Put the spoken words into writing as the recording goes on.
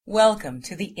Welcome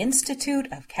to the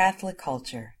Institute of Catholic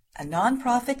Culture, a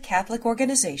nonprofit Catholic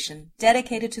organization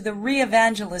dedicated to the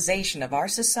re-evangelization of our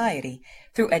society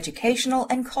through educational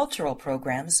and cultural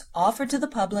programs offered to the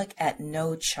public at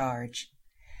no charge.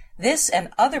 This and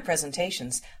other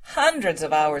presentations, hundreds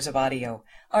of hours of audio,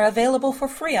 are available for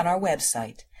free on our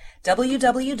website,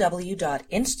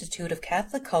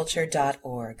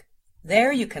 www.instituteofcatholicculture.org.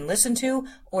 There you can listen to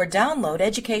or download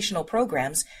educational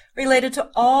programs related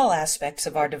to all aspects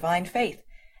of our divine faith,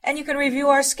 and you can review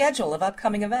our schedule of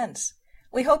upcoming events.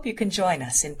 We hope you can join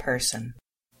us in person.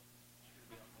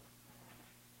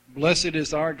 Blessed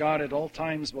is our God at all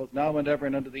times, both now and ever,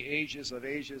 and unto the ages of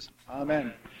ages.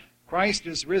 Amen. Christ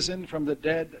is risen from the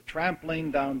dead, trampling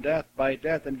down death by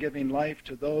death and giving life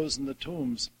to those in the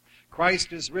tombs.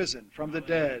 Christ is risen from the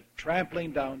dead,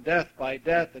 trampling down death by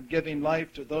death and giving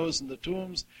life to those in the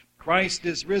tombs. Christ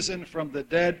is risen from the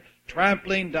dead,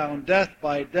 trampling down death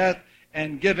by death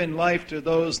and giving life to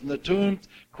those in the tombs.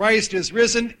 Christ is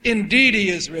risen, indeed he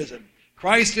is risen.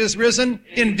 Christ is risen,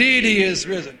 indeed he is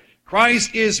risen.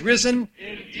 Christ is risen,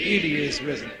 indeed he is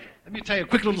risen. Let me tell you a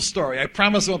quick little story. I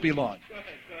promise it won't be long.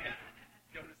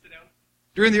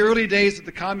 During the early days of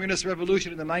the Communist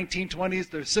Revolution in the 1920s,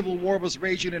 the Civil War was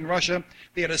raging in Russia.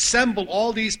 They had assembled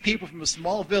all these people from a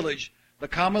small village. The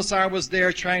commissar was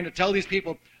there trying to tell these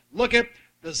people, look at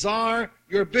the Tsar,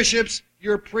 your bishops,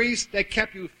 your priests, they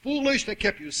kept you foolish, they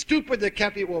kept you stupid, they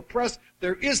kept you oppressed.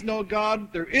 There is no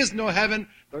God, there is no heaven,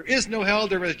 there is no hell,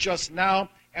 there is just now,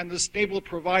 and the state will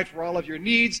provide for all of your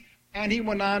needs. And he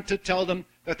went on to tell them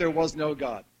that there was no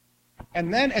God.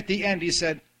 And then at the end he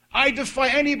said, I defy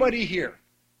anybody here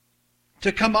to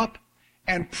come up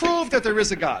and prove that there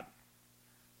is a God.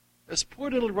 This poor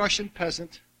little Russian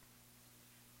peasant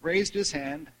raised his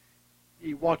hand.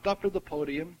 He walked up to the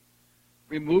podium,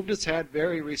 removed his hat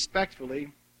very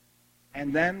respectfully,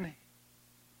 and then,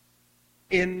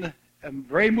 in a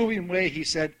very moving way, he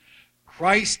said,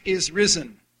 Christ is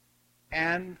risen.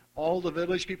 And all the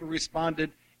village people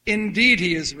responded, indeed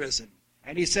he is risen.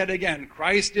 And he said again,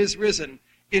 Christ is risen.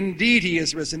 Indeed he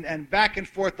is risen. And back and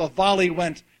forth the volley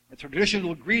went. A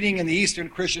traditional greeting in the Eastern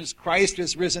Christians, Christ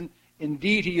is risen,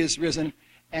 indeed he is risen.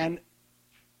 And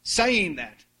saying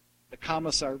that, the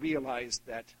commissar realized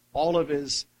that all of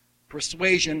his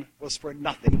persuasion was for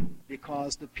nothing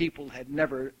because the people had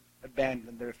never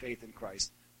abandoned their faith in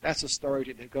Christ. That's a story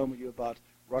to go with you about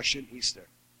Russian Easter.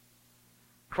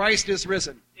 Christ is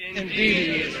risen, indeed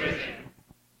he is risen.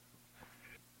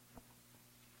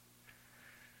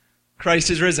 Christ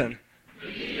is risen.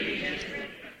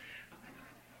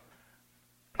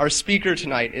 Our speaker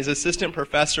tonight is Assistant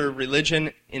Professor of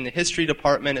Religion in the History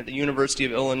Department at the University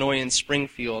of Illinois in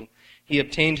Springfield. He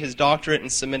obtained his doctorate in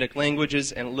Semitic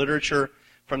languages and literature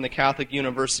from the Catholic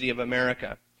University of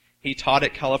America. He taught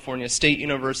at California State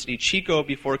University, Chico,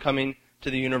 before coming to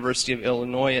the University of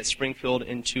Illinois at Springfield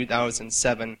in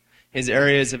 2007. His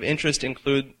areas of interest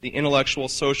include the intellectual,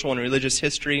 social, and religious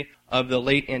history of the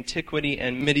late antiquity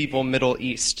and medieval Middle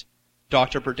East.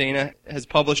 Dr. Perdana has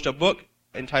published a book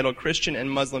entitled Christian and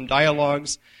Muslim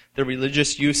Dialogues, the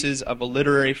Religious Uses of a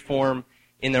Literary Form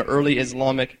in the Early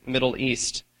Islamic Middle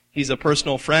East. He's a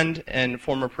personal friend and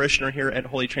former parishioner here at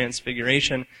Holy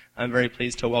Transfiguration. I'm very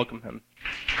pleased to welcome him.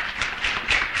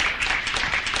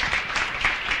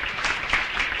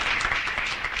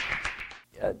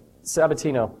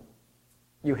 Sabatino,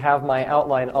 you have my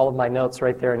outline, all of my notes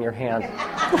right there in your hand.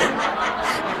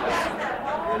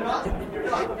 You're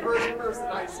not the first person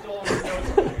I stole your notes.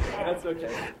 That's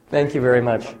okay. Thank you very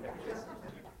much.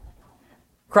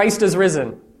 Christ is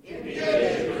risen.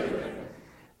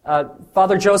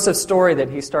 Father Joseph's story that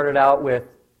he started out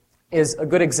with is a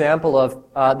good example of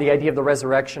the idea of the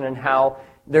resurrection and how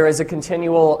there is a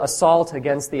continual assault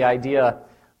against the idea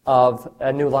of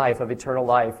a new life, of eternal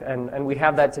life. And we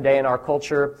have that today in our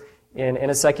culture, in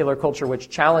a secular culture which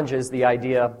challenges the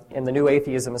idea, in the new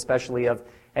atheism especially, of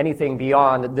anything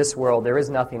beyond this world. There is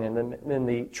nothing. And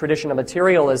the tradition of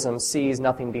materialism sees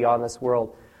nothing beyond this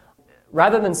world.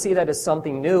 Rather than see that as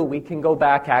something new, we can go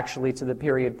back actually to the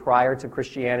period prior to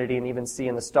Christianity and even see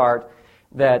in the start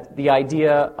that the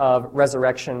idea of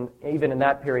resurrection, even in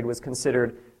that period, was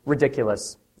considered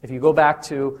ridiculous. If you go back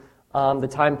to the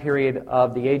time period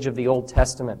of the age of the Old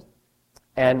Testament,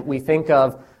 and we think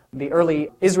of the early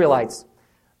Israelites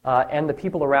and the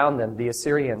people around them, the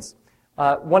Assyrians,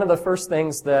 one of the first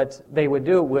things that they would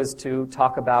do was to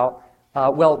talk about,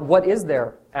 what is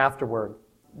there afterward?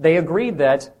 They agreed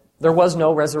that there was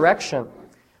no resurrection.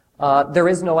 There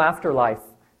is no afterlife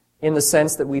in the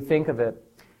sense that we think of it.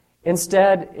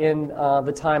 Instead, in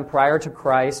the time prior to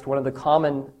Christ, one of the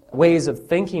common ways of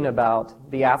thinking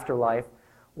about the afterlife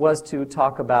was to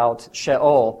talk about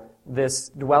Sheol, this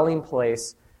dwelling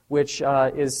place, which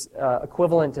is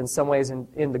equivalent in some ways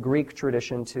in the Greek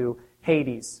tradition to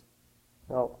Hades.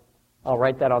 I'll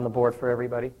write that on the board for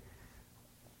everybody.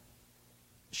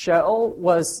 Sheol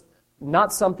was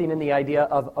not something in the idea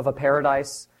of a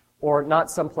paradise or not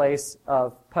some place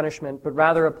of punishment, but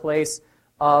rather a place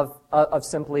of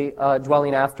simply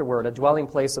dwelling afterward, a dwelling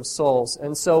place of souls.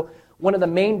 And so one of the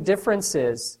main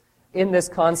differences in this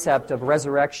concept of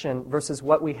resurrection versus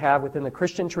what we have within the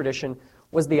Christian tradition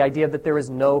was the idea that there is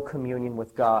no communion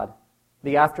with God.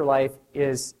 The afterlife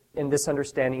is, in this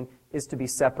understanding, is to be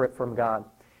separate from God.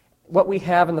 What we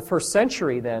have in the first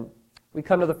century then, we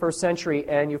come to the first century,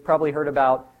 and you've probably heard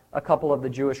about a couple of the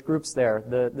Jewish groups there,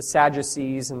 the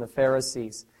Sadducees and the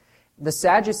Pharisees. The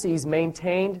Sadducees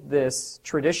maintained this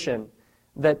tradition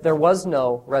that there was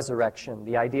no resurrection.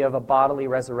 The idea of a bodily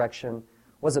resurrection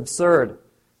was absurd.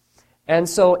 And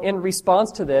so in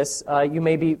response to this, you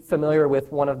may be familiar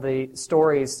with one of the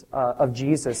stories of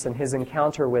Jesus and his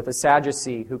encounter with a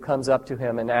Sadducee who comes up to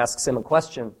him and asks him a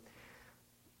question.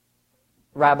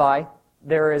 Rabbi,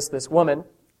 there is this woman,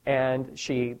 and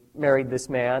she married this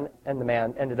man, and the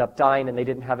man ended up dying, and they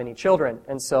didn't have any children.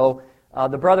 And so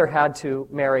the brother had to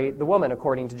marry the woman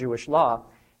according to Jewish law,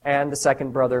 and the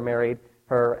second brother married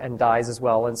her and dies as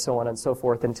well, and so on and so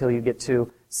forth, until you get to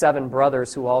 7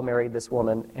 brothers who all married this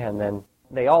woman, and then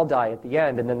they all die at the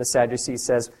end. And then the Sadducee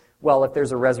says, well, if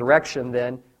there's a resurrection,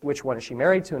 then which one is she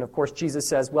married to? And of course Jesus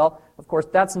says, well, of course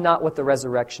that's not what the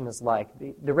resurrection is like.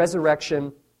 The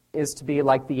resurrection is to be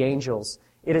like the angels.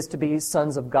 It is to be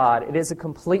sons of God. It is a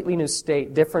completely new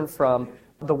state, different from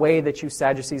the way that you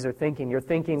Sadducees are thinking. You're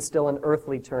thinking still in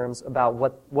earthly terms about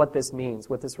what this means,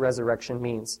 what this resurrection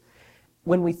means.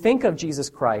 When we think of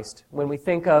Jesus Christ, when we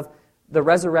think of the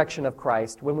resurrection of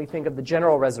Christ, when we think of the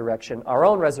general resurrection, our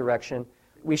own resurrection,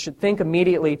 we should think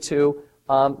immediately to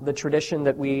the tradition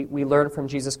that we learn from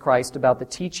Jesus Christ about the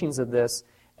teachings of this.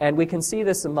 And we can see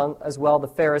this among, as well, the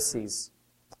Pharisees.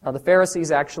 The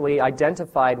Pharisees actually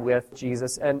identified with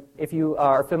Jesus. And if you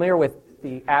are familiar with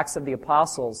the Acts of the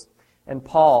Apostles and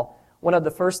Paul, one of the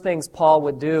first things Paul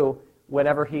would do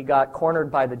whenever he got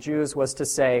cornered by the Jews was to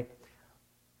say,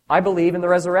 I believe in the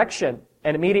resurrection.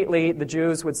 And immediately the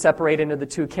Jews would separate into the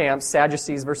 2 camps,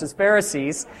 Sadducees versus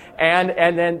Pharisees, and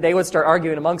then they would start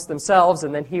arguing amongst themselves,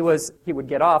 and then he would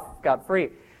get off scot-free.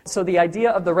 So the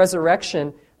idea of the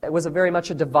resurrection was very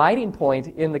much a dividing point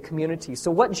in the community.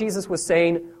 So what Jesus was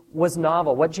saying was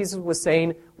novel. What Jesus was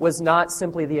saying was not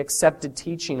simply the accepted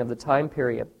teaching of the time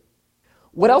period.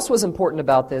 What else was important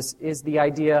about this is the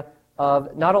idea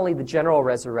of not only the general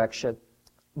resurrection,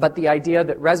 but the idea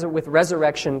that with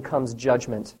resurrection comes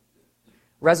judgment.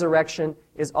 Resurrection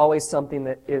is always something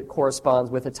that it corresponds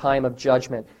with a time of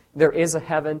judgment. There is a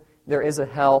heaven, there is a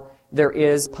hell, there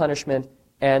is punishment,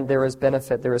 and there is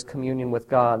benefit, there is communion with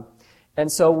God.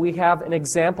 And so we have an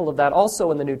example of that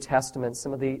also in the New Testament,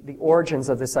 some of the origins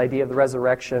of this idea of the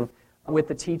resurrection with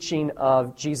the teaching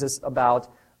of Jesus about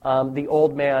the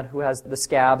old man who has the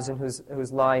scabs and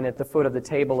who's lying at the foot of the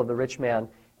table of the rich man.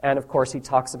 And of course he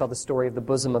talks about the story of the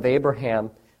bosom of Abraham.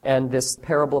 And this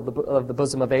parable of the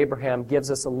bosom of Abraham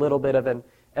gives us a little bit of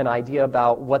an idea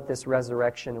about what this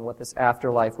resurrection and what this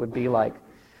afterlife would be like.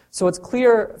 So it's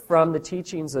clear from the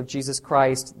teachings of Jesus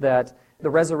Christ that the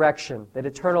resurrection, that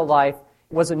eternal life,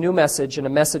 was a new message and a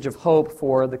message of hope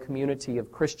for the community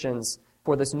of Christians,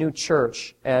 for this new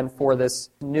church, and for this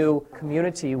new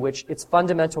community, which its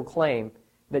fundamental claim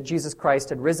that Jesus Christ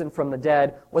had risen from the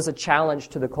dead was a challenge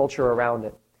to the culture around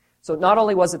it. So not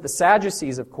only was it the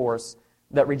Sadducees, of course,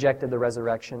 that rejected the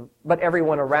resurrection, but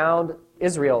everyone around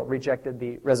Israel rejected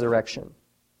the resurrection.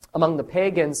 Among the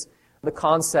pagans, the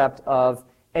concept of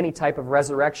any type of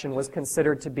resurrection was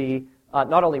considered to be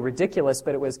not only ridiculous,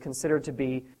 but it was considered to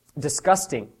be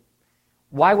disgusting.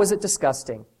 Why was it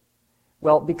disgusting?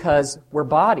 Well, because we're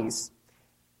bodies,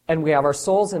 and we have our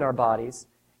souls in our bodies,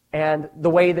 and the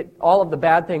way that all of the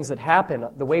bad things that happen,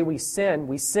 the way we sin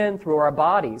through our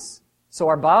bodies. So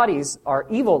our bodies are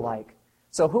evil-like.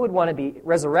 So who would want to be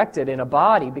resurrected in a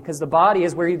body? Because the body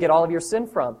is where you get all of your sin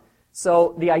from.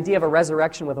 So the idea of a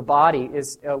resurrection with a body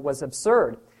was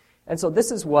absurd. And so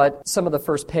this is what some of the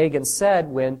first pagans said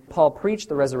when Paul preached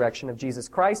the resurrection of Jesus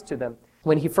Christ to them.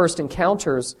 When he first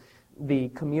encounters the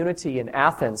community in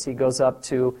Athens, he goes up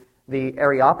to the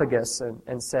Areopagus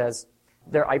and says,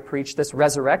 "There, I preach this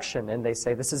resurrection." And they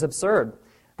say, "This is absurd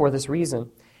for this reason."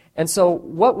 And so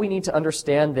what we need to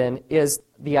understand then is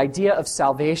the idea of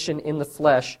salvation in the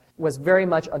flesh was very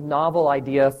much a novel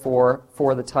idea for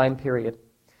the time period.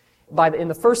 In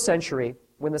the first century,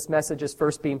 when this message is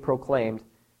first being proclaimed,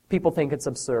 people think it's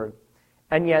absurd.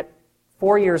 And yet,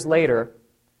 4 years later,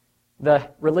 the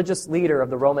religious leader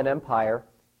of the Roman Empire,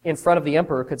 in front of the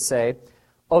emperor, could say,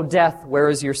 "O death, where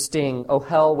is your sting? O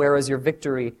hell, where is your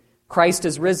victory? Christ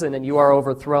is risen, and you are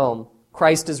overthrown.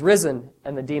 Christ is risen,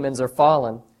 and the demons are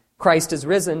fallen. Christ is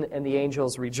risen, and the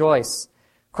angels rejoice.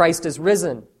 Christ is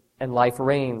risen, and life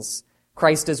reigns.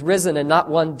 Christ is risen, and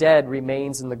not one dead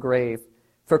remains in the grave.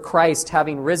 For Christ,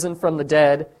 having risen from the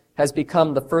dead, has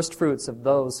become the firstfruits of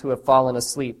those who have fallen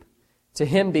asleep. To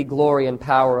him be glory and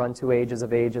power unto ages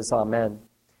of ages. Amen."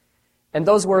 And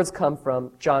those words come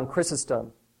from John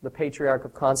Chrysostom, the Patriarch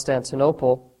of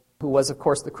Constantinople, who was, of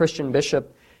course, the Christian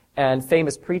bishop and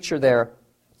famous preacher there.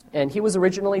 And he was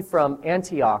originally from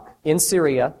Antioch in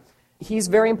Syria. He's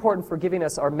very important for giving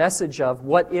us our message of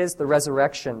what is the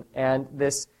resurrection. And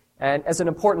as an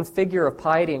important figure of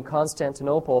piety in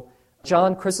Constantinople,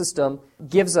 John Chrysostom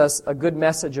gives us a good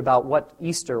message about what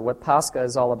Easter, what Pascha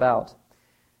is all about.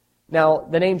 Now,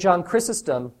 the name John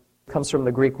Chrysostom comes from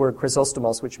the Greek word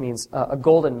Chrysostomos, which means a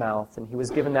golden mouth, and he was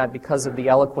given that because of the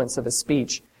eloquence of his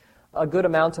speech. A good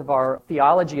amount of our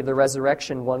theology of the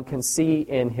resurrection one can see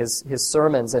in his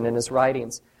sermons and in his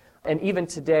writings. And even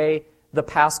today, the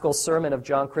Paschal sermon of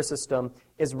John Chrysostom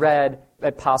is read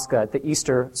at Pascha, at the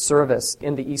Easter service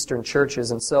in the Eastern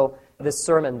churches. And so this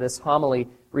sermon, this homily,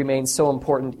 remains so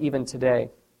important even today.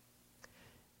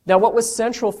 Now, what was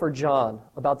central for John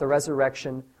about the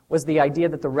resurrection was the idea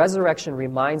that the resurrection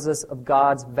reminds us of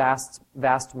God's vast,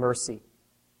 vast mercy.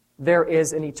 There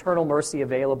is an eternal mercy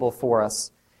available for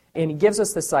us. And he gives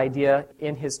us this idea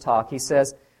in his talk. He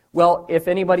says, well, if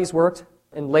anybody's worked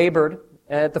and labored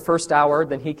at the first hour,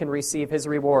 then he can receive his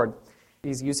reward.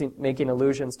 He's making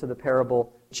allusions to the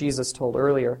parable Jesus told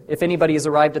earlier. If anybody has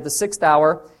arrived at the 6th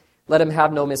hour, let him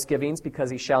have no misgivings, because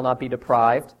he shall not be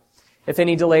deprived. If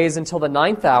any delays until the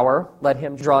 9th hour, let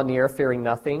him draw near, fearing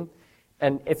nothing.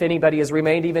 And if anybody has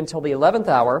remained even till the 11th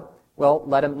hour, well,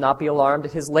 let him not be alarmed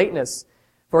at his lateness.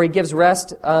 For he gives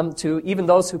rest to even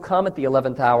those who come at the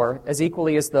 11th hour, as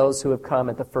equally as those who have come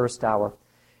at the 1st hour.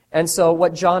 And so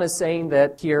what John is saying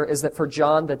that here is that for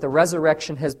John, that the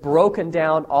resurrection has broken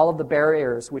down all of the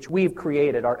barriers which we've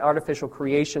created, our artificial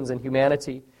creations in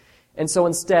humanity. And so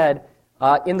instead,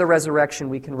 in the resurrection,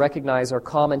 we can recognize our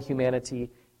common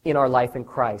humanity in our life in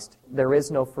Christ. There is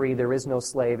no free, there is no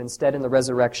slave. Instead, in the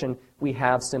resurrection, we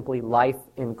have simply life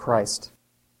in Christ.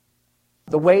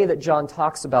 The way that John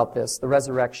talks about this, the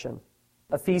resurrection,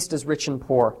 a feast is rich and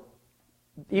poor.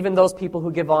 Even those people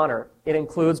who give honor, it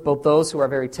includes both those who are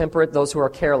very temperate, those who are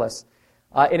careless.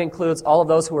 It includes all of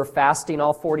those who are fasting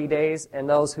all 40 days and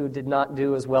those who did not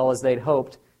do as well as they'd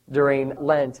hoped during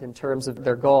Lent in terms of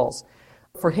their goals.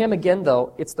 For him, again,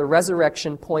 though, it's the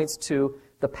resurrection points to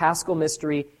the Paschal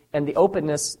mystery and the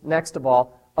openness, next of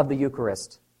all, of the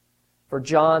Eucharist. For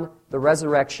John, the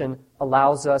resurrection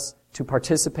allows us to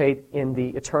participate in the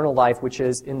eternal life, which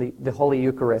is in the Holy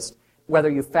Eucharist. Whether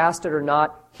you fasted or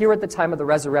not, here at the time of the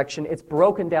resurrection, it's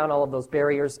broken down all of those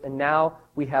barriers, and now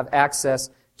we have access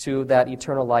to that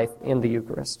eternal life in the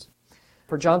Eucharist.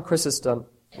 For John Chrysostom,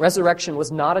 resurrection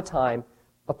was not a time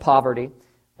of poverty,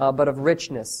 but of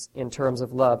richness in terms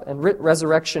of love. And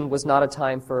resurrection was not a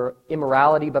time for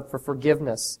immorality, but for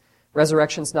forgiveness.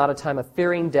 Resurrection is not a time of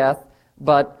fearing death,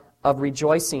 but of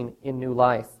rejoicing in new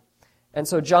life. And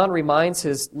so John reminds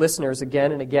his listeners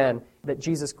again and again that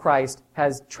Jesus Christ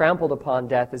has trampled upon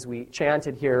death, as we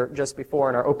chanted here just before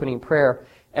in our opening prayer,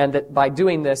 and that by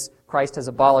doing this, Christ has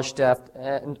abolished death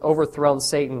and overthrown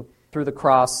Satan through the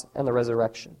cross and the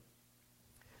resurrection.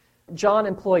 John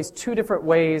employs two different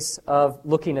ways of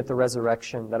looking at the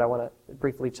resurrection that I want to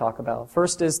briefly talk about.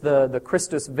 First is the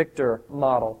Christus Victor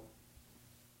model.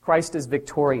 Christ is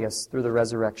victorious through the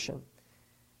resurrection.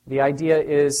 The idea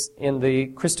is, in the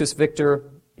Christus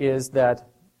Victor, is that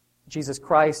Jesus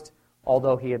Christ,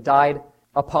 although he had died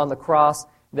upon the cross,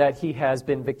 that he has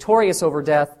been victorious over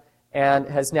death and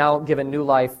has now given new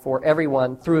life for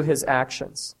everyone through his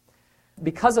actions.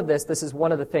 Because of this, this is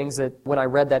one of the things that when I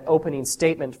read that opening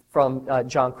statement from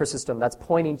John Chrysostom, that's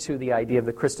pointing to the idea of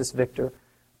the Christus Victor.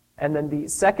 And then the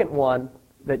second one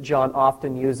that John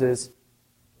often uses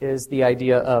is the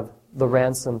idea of the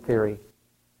ransom theory.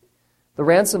 The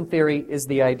ransom theory is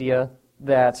the idea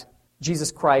that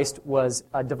Jesus Christ was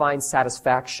a divine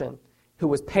satisfaction who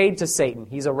was paid to Satan.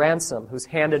 He's a ransom who's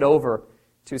handed over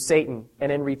to Satan.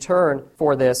 And in return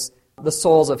for this, the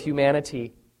souls of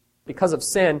humanity, because of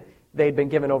sin, they'd been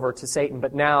given over to Satan.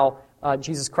 But now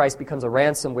Jesus Christ becomes a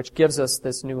ransom which gives us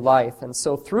this new life. And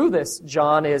so through this,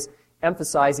 John is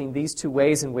emphasizing these two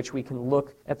ways in which we can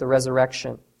look at the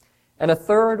resurrection. And a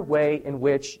third way in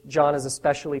which John is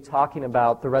especially talking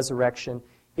about the resurrection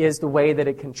is the way that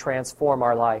it can transform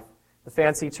our life. The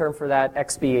fancy term for that,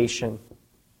 expiation.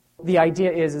 The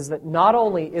idea is that not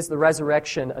only is the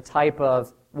resurrection a type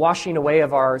of washing away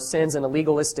of our sins in a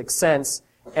legalistic sense,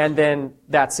 and then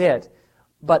that's it,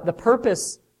 but the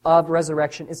purpose of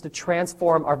resurrection is to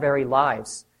transform our very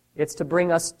lives. It's to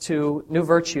bring us to new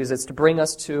virtues. It's to bring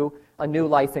us to a new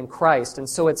life in Christ. And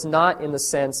so it's not, in the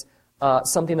sense,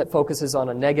 something that focuses on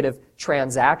a negative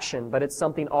transaction, but it's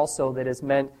something also that is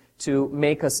meant to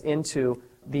make us into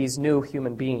these new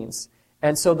human beings.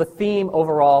 And so the theme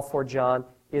overall for John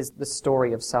is the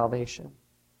story of salvation.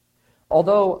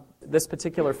 Although this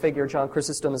particular figure, John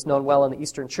Chrysostom, is known well in the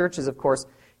Eastern churches, of course,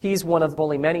 he's one of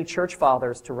only many church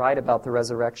fathers to write about the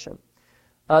resurrection.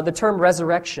 The term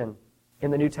resurrection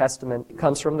in the New Testament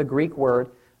comes from the Greek word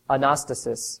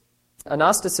anastasis.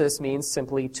 Anastasis means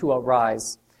simply to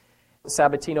arise.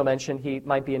 Sabatino mentioned he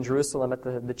might be in Jerusalem at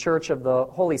the Church of the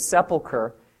Holy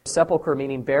Sepulchre, sepulchre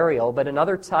meaning burial, but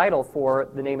another title for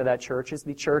the name of that church is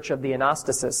the Church of the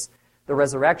Anastasis, the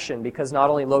resurrection, because not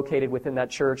only located within that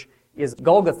church is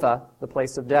Golgotha, the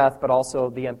place of death, but also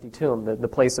the empty tomb, the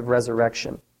place of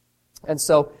resurrection. And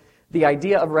so the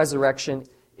idea of resurrection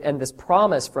and this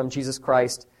promise from Jesus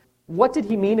Christ, what did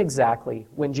he mean exactly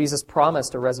when Jesus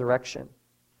promised a resurrection?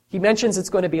 He mentions it's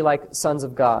going to be like sons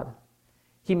of God.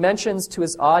 He mentions to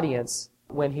his audience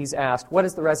when he's asked, what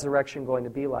is the resurrection going to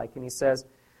be like? And he says,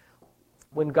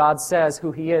 when God says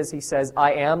who he is, he says,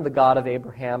 I am the God of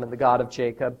Abraham and the God of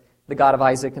Jacob, the God of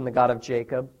Isaac and the God of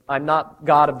Jacob. I'm not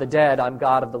God of the dead, I'm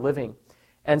God of the living.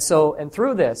 And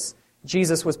through this,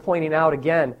 Jesus was pointing out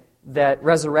again that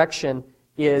resurrection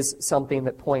is something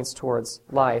that points towards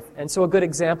life. And so a good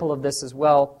example of this as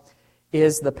well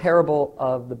is the parable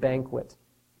of the banquet.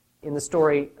 In the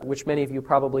story, which many of you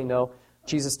probably know,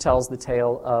 Jesus tells the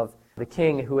tale of the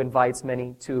king who invites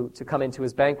many to come into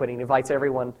his banquet. He invites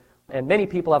everyone, and many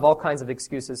people have all kinds of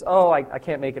excuses. Oh, I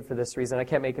can't make it for this reason, I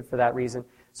can't make it for that reason.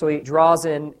 So he draws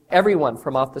in everyone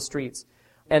from off the streets.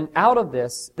 And out of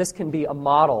this can be a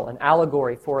model, an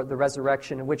allegory for the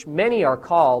resurrection in which many are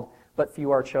called, but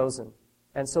few are chosen.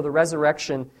 And so the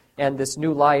resurrection and this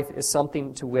new life is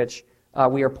something to which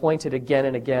we are pointed again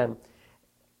and again.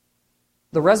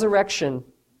 The resurrection,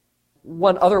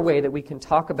 one other way that we can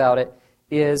talk about it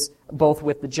is both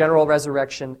with the general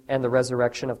resurrection and the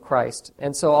resurrection of Christ.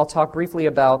 And so I'll talk briefly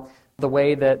about the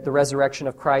way that the resurrection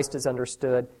of Christ is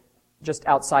understood just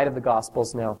outside of the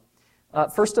Gospels now.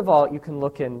 First of all, you can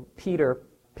look in Peter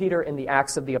in the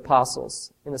Acts of the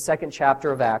Apostles. In the 2nd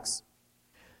chapter of Acts,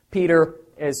 Peter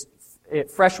is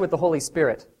fresh with the Holy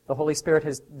Spirit. The Holy Spirit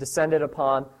has descended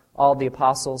upon all the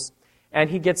apostles, and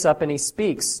he gets up and he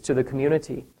speaks to the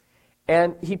community.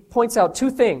 And he points out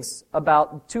two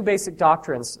basic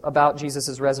doctrines about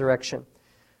Jesus' resurrection.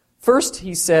 First,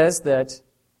 he says that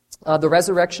the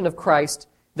resurrection of Christ,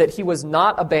 that he was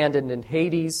not abandoned in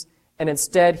Hades, and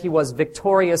instead he was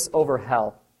victorious over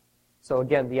hell. So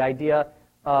again, the idea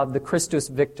of the Christus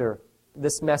Victor.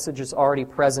 This message is already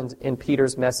present in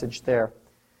Peter's message there.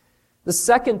 The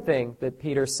second thing that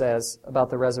Peter says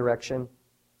about the resurrection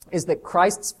is that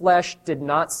Christ's flesh did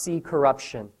not see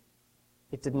corruption.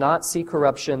 It did not see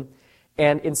corruption,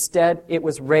 and instead it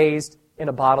was raised in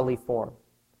a bodily form.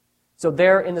 So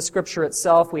there in the Scripture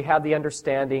itself, we have the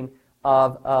understanding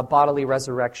of bodily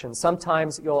resurrection.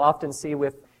 Sometimes you'll often see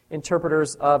with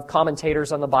interpreters of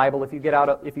commentators on the Bible, if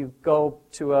you go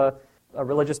to a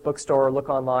religious bookstore or look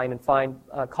online and find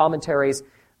commentaries,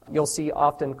 you'll see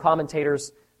often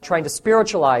commentators trying to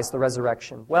spiritualize the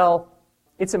resurrection. Well,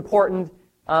 it's important,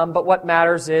 but what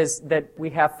matters is that we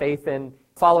have faith in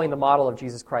following the model of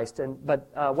Jesus Christ. But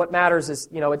what matters is,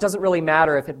 it doesn't really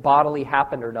matter if it bodily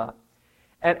happened or not.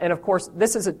 And of course,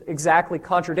 this is exactly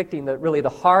contradicting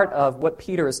the heart of what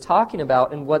Peter is talking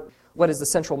about and what is the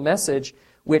central message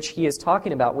which he is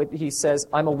talking about. He says,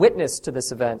 I'm a witness to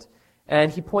this event.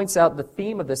 And he points out the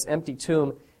theme of this empty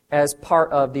tomb as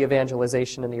part of the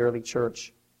evangelization in the early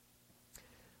church.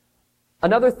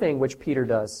 Another thing which Peter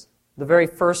does, the very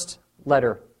first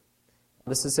letter,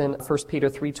 this is in 1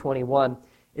 Peter 3:21,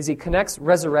 is he connects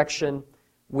resurrection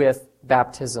with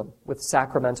baptism, with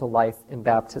sacramental life in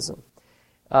baptism.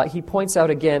 He points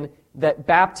out again that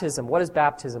baptism, what is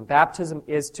baptism? Baptism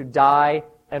is to die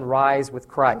and rise with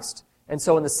Christ. And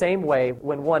so in the same way,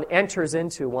 when one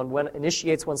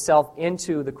initiates oneself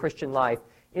into the Christian life,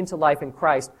 into life in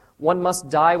Christ, one must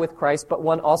die with Christ, but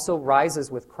one also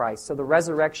rises with Christ. So the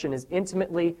resurrection is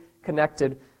intimately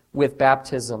connected with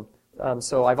baptism.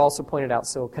 So I've also pointed out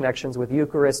connections with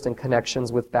Eucharist and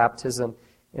connections with baptism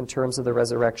in terms of the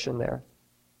resurrection there.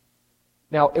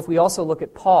 Now, if we also look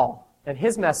at Paul and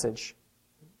his message,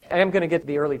 I am going to get to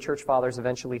the early church fathers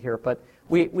eventually here, but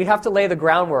we have to lay the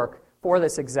groundwork for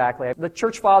this exactly. The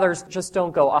church fathers just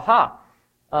don't go, aha,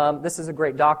 this is a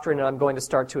great doctrine and I'm going to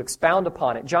start to expound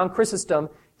upon it. John Chrysostom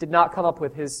did not come up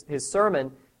with his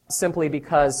sermon simply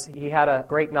because he had a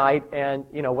great night and,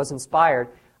 was inspired.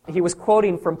 He was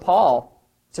quoting from Paul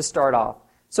to start off.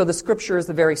 So the Scripture is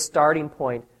the very starting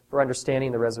point for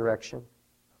understanding the resurrection.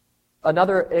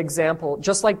 Another example,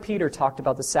 just like Peter talked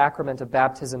about the sacrament of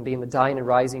baptism being the dying and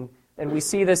rising, and we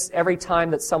see this every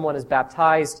time that someone is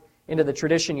baptized into the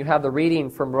tradition. You have the reading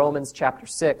from Romans chapter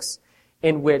 6,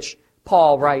 in which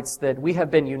Paul writes that we have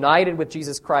been united with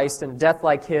Jesus Christ in a death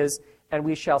like his, and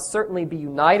we shall certainly be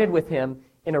united with him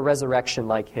in a resurrection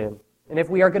like him. And if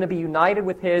we are going to be united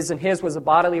with his, and his was a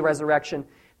bodily resurrection,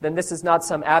 then this is not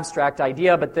some abstract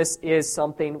idea, but this is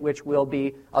something which will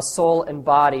be a soul and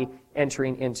body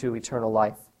entering into eternal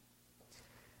life.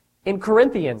 In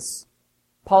Corinthians,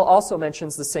 Paul also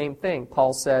mentions the same thing.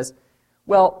 Paul says,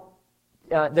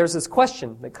 there's this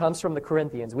question that comes from the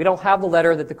Corinthians. We don't have the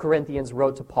letter that the Corinthians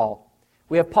wrote to Paul.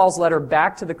 We have Paul's letter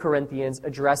back to the Corinthians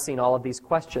addressing all of these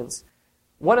questions.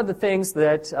 One of the things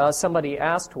that somebody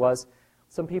asked was,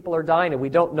 some people are dying and we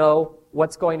don't know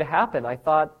what's going to happen. I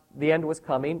thought the end was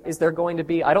coming. Is there going to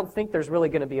be, I don't think there's really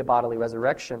going to be a bodily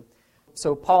resurrection.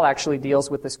 So Paul actually deals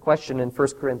with this question in 1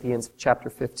 Corinthians chapter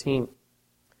 15.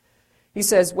 He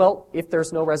says, if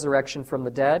there's no resurrection from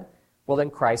the dead, then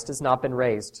Christ has not been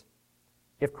raised.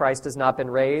 If Christ has not been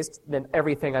raised, then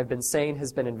everything I've been saying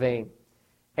has been in vain.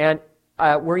 And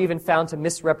we're even found to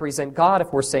misrepresent God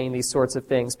if we're saying these sorts of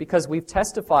things, because we've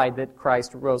testified that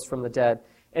Christ rose from the dead.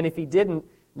 And if he didn't,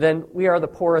 then we are the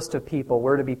poorest of people.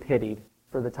 We're to be pitied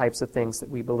for the types of things that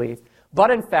we believe.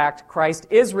 But in fact, Christ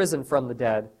is risen from the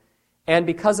dead. And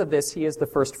because of this, he is the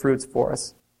first fruits for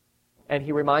us. And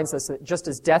he reminds us that just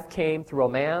as death came through a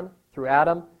man, through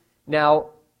Adam,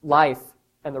 now life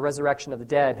and the resurrection of the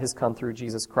dead has come through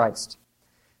Jesus Christ.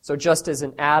 So just as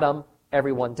in Adam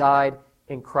everyone died,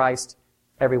 in Christ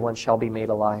everyone shall be made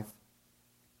alive.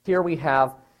 Here we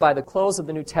have, by the close of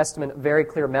the New Testament, a very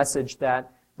clear message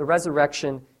that the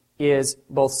resurrection is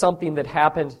both something that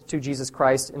happened to Jesus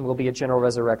Christ and will be a general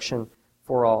resurrection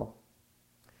for all.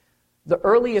 The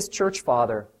earliest church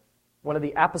father, one of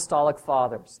the apostolic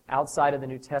fathers outside of the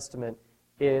New Testament,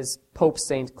 is Pope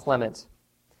St. Clement.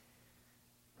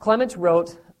 Clement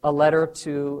wrote a letter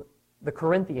to the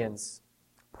Corinthians,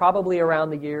 probably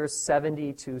around the years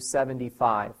 70 to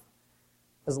 75.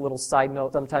 As a little side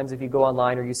note, sometimes if you go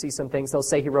online or you see some things, they'll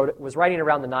say he was writing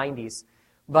around the 90s.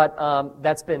 But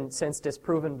that's been since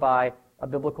disproven by a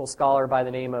biblical scholar by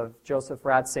the name of Joseph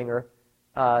Ratzinger,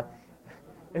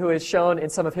 who has shown in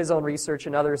some of his own research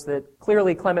and others that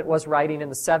clearly Clement was writing in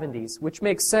the 70s, which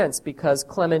makes sense because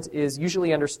Clement is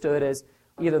usually understood as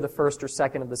either the first or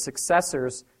second of the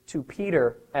successors to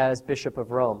Peter as Bishop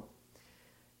of Rome.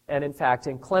 And in fact,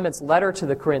 in Clement's letter to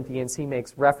the Corinthians, he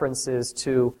makes references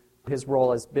to his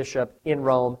role as bishop in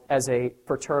Rome as a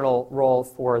fraternal role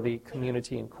for the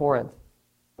community in Corinth.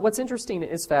 What's interesting in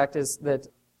his fact is that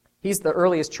he's the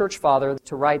earliest church father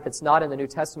to write that's not in the New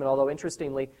Testament, although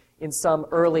interestingly, in some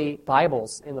early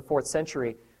Bibles in the 4th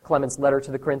century, Clement's letter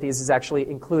to the Corinthians is actually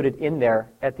included in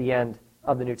there at the end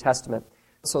of the New Testament.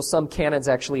 So some canons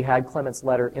actually had Clement's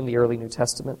letter in the early New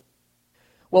Testament.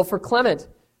 Well, for Clement,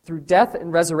 through death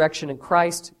and resurrection in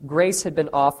Christ, grace had been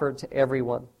offered to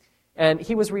everyone. And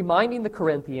he was reminding the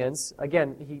Corinthians,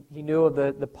 again, he knew of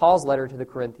the Paul's letter to the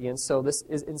Corinthians, so this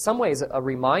is in some ways a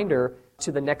reminder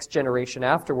to the next generation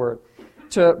afterward.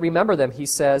 To remember them, he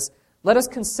says, "Let us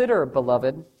consider,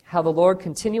 beloved, how the Lord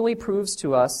continually proves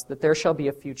to us that there shall be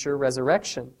a future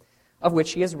resurrection, of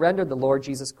which he has rendered the Lord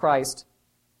Jesus Christ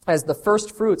as the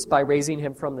first fruits by raising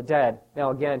him from the dead."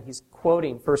 Now again, he's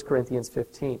quoting 1 Corinthians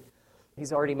 15.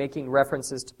 He's already making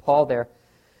references to Paul there.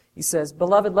 He says,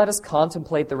 "Beloved, let us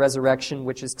contemplate the resurrection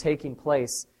which is taking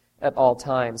place at all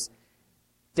times.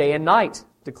 Day and night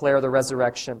declare the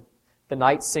resurrection. The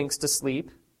night sinks to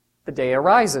sleep, the day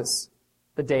arises.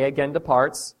 The day again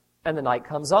departs, and the night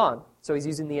comes on." So he's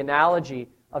using the analogy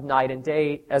of night and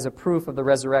day as a proof of the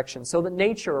resurrection. So the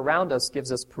nature around us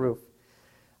gives us proof.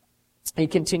 He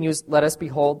continues, "Let us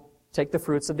behold, take the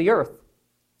fruits of the earth,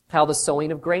 how the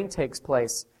sowing of grain takes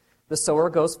place. The sower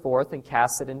goes forth and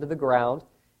casts it into the ground,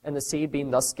 and the seed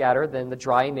being thus scattered, then the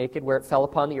dry and naked where it fell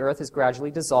upon the earth is gradually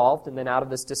dissolved, and then out of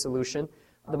this dissolution,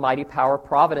 the mighty power of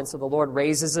providence of the Lord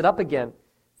raises it up again.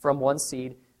 From one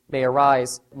seed may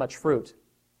arise much fruit."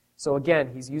 So again,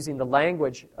 he's using the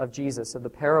language of Jesus, of the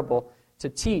parable, to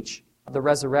teach the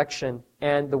resurrection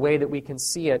and the way that we can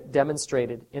see it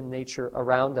demonstrated in nature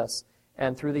around us.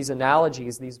 And through these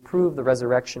analogies, these prove the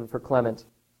resurrection for Clement.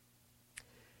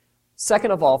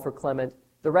 Second of all, for Clement,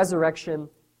 the resurrection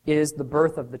is the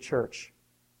birth of the church.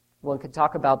 One could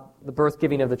talk about the birth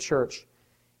giving of the church.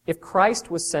 If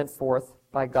Christ was sent forth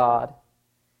by God,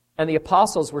 and the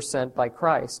apostles were sent by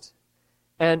Christ,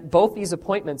 and both these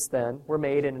appointments then were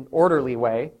made in an orderly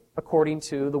way, according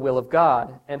to the will of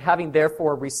God, and having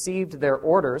therefore received their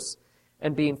orders,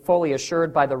 and being fully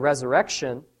assured by the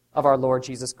resurrection of our Lord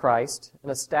Jesus Christ,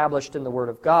 and established in the Word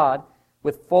of God,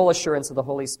 with full assurance of the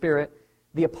Holy Spirit,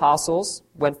 the apostles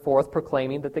went forth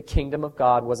proclaiming that the kingdom of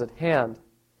God was at hand.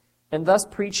 And thus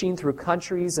preaching through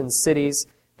countries and cities,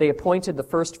 they appointed the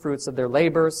first fruits of their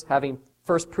labors, having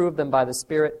first proved them by the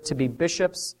Spirit to be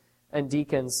bishops and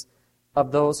deacons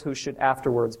of those who should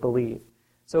afterwards believe.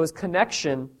 So his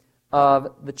connection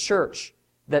of the church,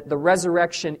 that the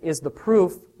resurrection is the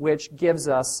proof which gives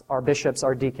us our bishops,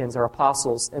 our deacons, our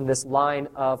apostles in this line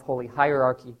of holy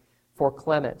hierarchy for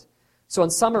Clement. So in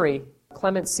summary,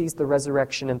 Clement sees the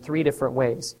resurrection in three different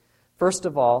ways. First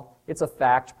of all, it's a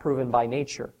fact proven by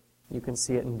nature. You can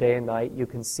see it in day and night. You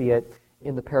can see it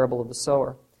in the parable of the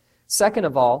sower. Second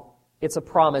of all, it's a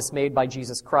promise made by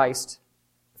Jesus Christ,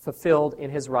 fulfilled in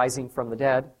his rising from the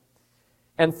dead.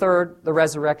 And third, the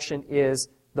resurrection is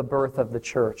the birth of the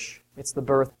church. It's the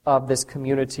birth of this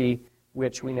community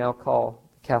which we now call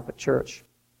the Catholic Church.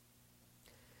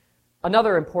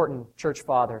 Another important church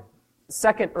father, the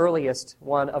second earliest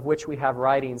one of which we have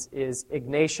writings, is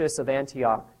Ignatius of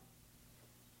Antioch.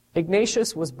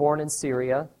 Ignatius was born in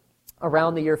Syria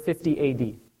around the year 50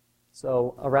 A.D.,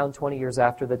 so around 20 years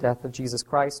after the death of Jesus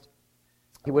Christ.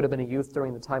 He would have been a youth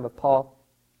during the time of Paul.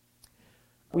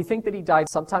 We think that he died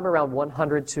sometime around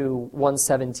 100 to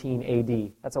 117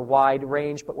 A.D. That's a wide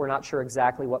range, but we're not sure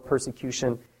exactly what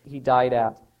persecution he died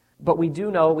at. But we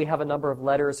do know we have a number of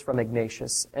letters from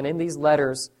Ignatius. And in these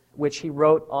letters, which he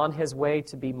wrote on his way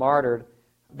to be martyred,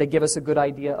 they give us a good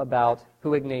idea about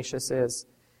who Ignatius is.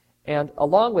 And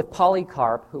along with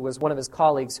Polycarp, who was one of his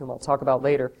colleagues, whom I'll talk about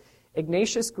later,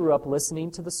 Ignatius grew up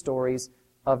listening to the stories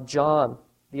of John,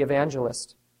 the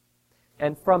evangelist.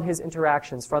 And from his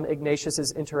interactions, from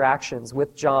Ignatius's interactions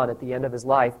with John at the end of his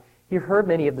life, he heard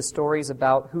many of the stories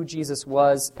about who Jesus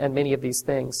was and many of these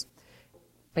things.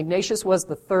 Ignatius was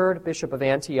the third bishop of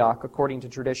Antioch, according to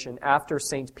tradition, after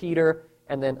St. Peter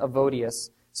and then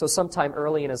Evodius. So sometime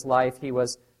early in his life, he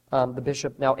was the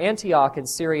bishop. Now, Antioch in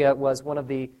Syria was one of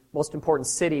the most important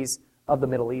cities of the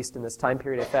Middle East in this time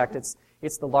period. In fact,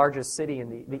 it's the largest city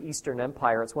in the Eastern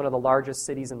Empire. It's one of the largest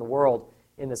cities in the world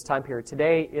in this time period.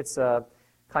 Today, it's a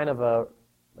kind of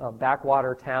a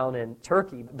backwater town in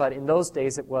Turkey, but in those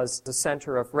days it was the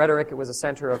center of rhetoric. It was a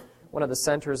center of one of the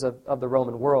centers of the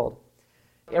Roman world.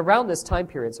 Around this time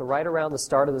period, so right around the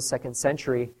start of the 2nd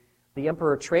century, the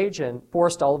Emperor Trajan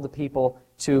forced all of the people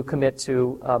to commit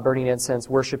to burning incense,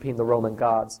 worshiping the Roman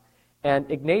gods. And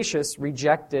Ignatius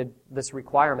rejected this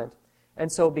requirement.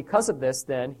 And so because of this,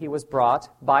 then, he was brought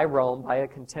by Rome, by a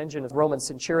contingent of Roman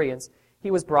centurions.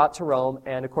 He was brought to Rome,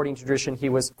 and according to tradition, he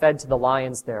was fed to the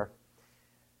lions there.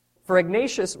 For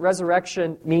Ignatius,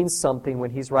 resurrection means something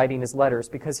when he's writing his letters,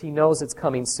 because he knows it's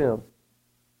coming soon.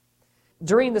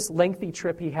 During this lengthy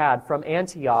trip he had from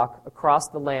Antioch across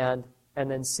the land and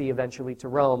then sea eventually to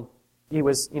Rome, he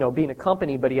was, being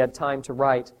accompanied, but he had time to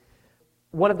write.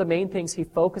 One of the main things he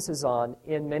focuses on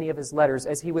in many of his letters,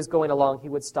 as he was going along, he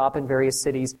would stop in various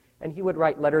cities, and he would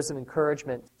write letters of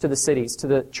encouragement to the cities, to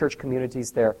the church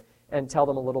communities there, and tell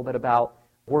them a little bit about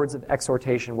words of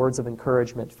exhortation, words of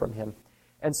encouragement from him.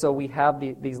 And so we have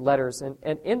these letters.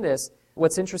 And in this,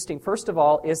 what's interesting, first of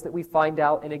all, is that we find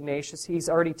out in Ignatius, he's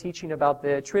already teaching about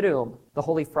the Triduum, the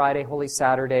Holy Friday, Holy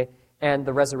Saturday, and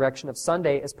the resurrection of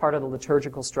Sunday as part of the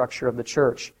liturgical structure of the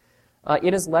church.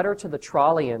 In his letter to the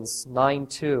Trallians,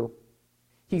 9:2,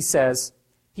 he says,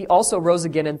 "He also rose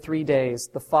again in 3 days,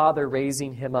 the Father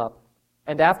raising him up.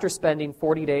 And after spending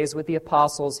 40 days with the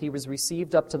apostles, he was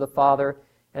received up to the Father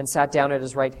and sat down at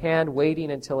his right hand,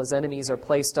 waiting until his enemies are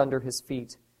placed under his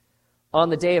feet. On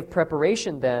the day of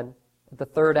preparation, then, at the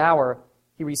 3rd hour,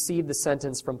 he received the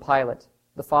sentence from Pilate,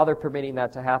 the Father permitting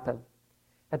that to happen.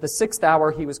 At the 6th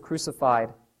hour, he was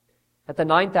crucified. At the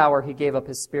 9th hour, he gave up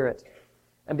his spirit.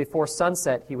 And before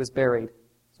sunset, he was buried."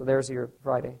 So there's your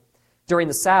Friday. "During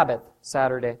the Sabbath,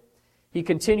 Saturday, he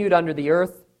continued under the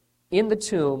earth in the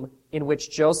tomb in which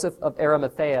Joseph of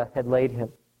Arimathea had laid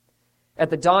him. At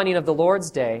the dawning of the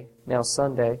Lord's day, now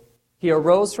Sunday, he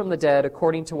arose from the dead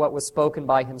according to what was spoken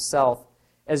by himself.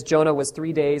 As Jonah was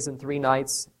 3 days and 3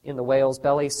 nights in the whale's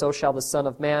belly, so shall the Son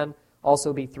of Man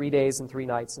also be 3 days and 3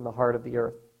 nights in the heart of the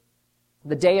earth."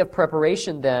 The day of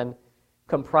preparation, then,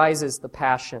 comprises the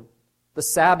Passion. The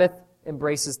Sabbath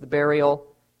embraces the burial,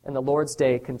 and the Lord's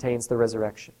Day contains the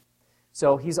resurrection.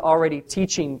 So he's already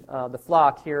teaching the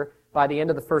flock here by the end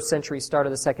of the first century, start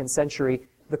of the second century,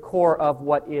 the core of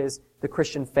what is the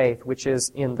Christian faith, which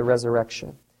is in the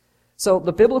resurrection. So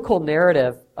the biblical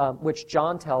narrative, which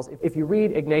John tells, if you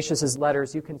read Ignatius's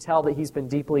letters, you can tell that he's been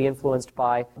deeply influenced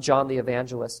by John the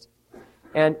Evangelist.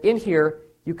 And in here,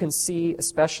 you can see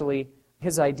especially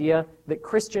his idea that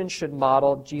Christians should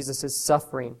model Jesus'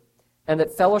 suffering, and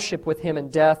that fellowship with him in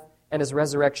death and his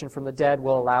resurrection from the dead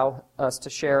will allow us to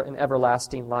share an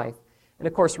everlasting life. And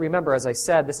of course, remember, as I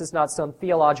said, this is not some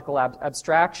theological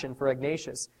abstraction for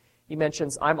Ignatius. He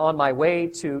mentions, I'm on my way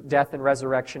to death and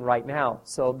resurrection right now.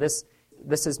 So this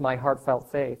is my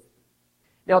heartfelt faith.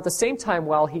 Now, at the same time,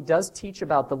 while he does teach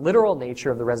about the literal nature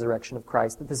of the resurrection of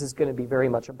Christ, that this is going to be very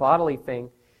much a bodily thing,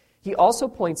 he also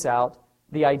points out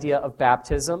the idea of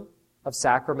baptism, of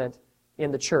sacrament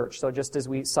in the church. So just as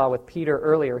we saw with Peter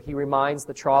earlier, he reminds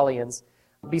the Trallians,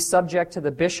 be subject to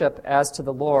the bishop as to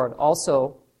the Lord.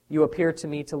 Also, you appear to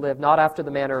me to live not after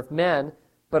the manner of men,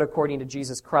 but according to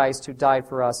Jesus Christ, who died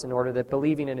for us, in order that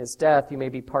believing in his death, you may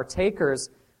be partakers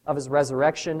of his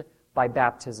resurrection by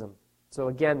baptism. So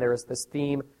again, there is this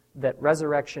theme that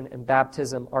resurrection and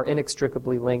baptism are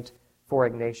inextricably linked for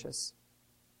Ignatius.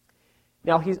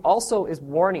 Now, he also is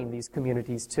warning these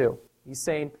communities too. He's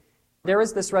saying, there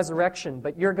is this resurrection,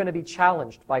 but you're going to be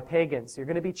challenged by pagans. You're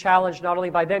going to be challenged not only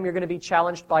by them, you're going to be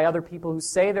challenged by other people who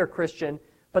say they're Christian,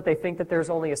 but they think that there's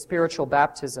only a spiritual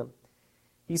baptism.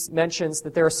 He mentions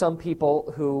that there are some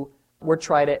people who would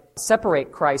try to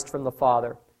separate Christ from the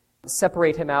Father,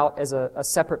 separate him out as a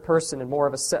separate person and more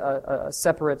of a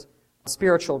separate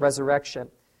spiritual resurrection.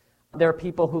 There are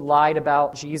people who lied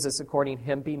about Jesus according to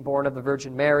him being born of the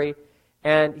Virgin Mary,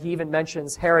 and he even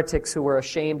mentions heretics who were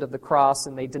ashamed of the cross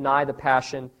and they deny the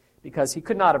passion because he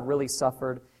could not have really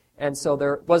suffered, and so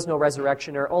there was no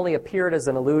resurrection, or only appeared as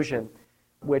an illusion,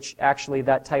 which actually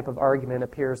that type of argument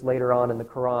appears later on in the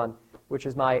Quran, which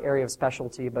is my area of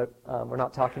specialty, but we're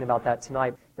not talking about that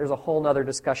tonight. There's a whole other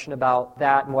discussion about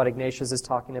that and what Ignatius is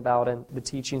talking about and the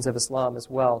teachings of Islam as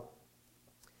well.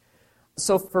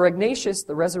 So for Ignatius,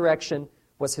 the resurrection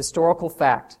was historical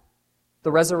fact.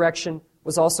 The resurrection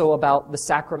was also about the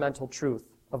sacramental truth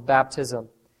of baptism.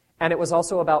 And it was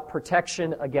also about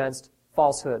protection against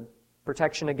falsehood,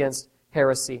 protection against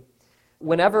heresy.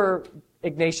 Whenever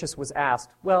Ignatius was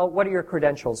asked, well, what are your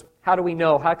credentials? How do we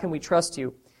know? How can we trust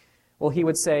you? Well, he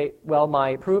would say, well,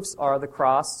 my proofs are the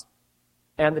cross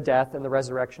and the death and the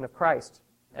resurrection of Christ.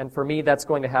 And for me, that's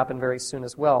going to happen very soon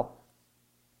as well.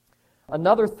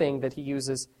 Another thing that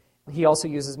he also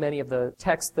uses many of the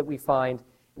texts that we find,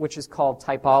 which is called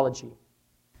typology.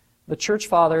 The Church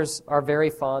Fathers are very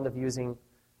fond of using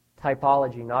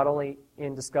typology, not only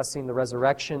in discussing the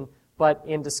resurrection, but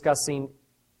in discussing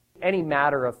any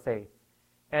matter of faith.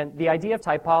 And the idea of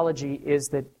typology is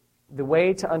that the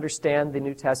way to understand the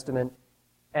New Testament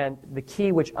and the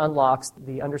key which unlocks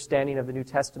the understanding of the New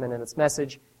Testament and its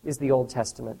message is the Old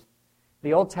Testament.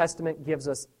 The Old Testament gives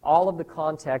us all of the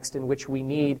context in which we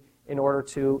need in order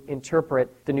to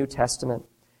interpret the New Testament.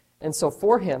 And so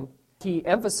for him, he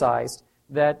emphasized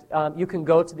that you can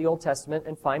go to the Old Testament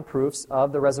and find proofs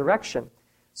of the resurrection.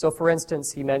 So for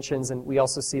instance, he mentions, and we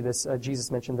also see this,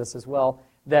 Jesus mentioned this as well,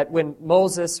 that when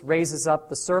Moses raises up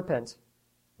the serpent,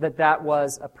 that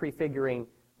was a prefiguring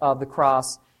of the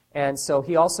cross. And so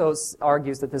he also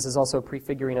argues that this is also a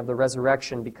prefiguring of the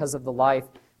resurrection because of the life.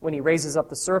 When he raises up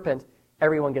the serpent,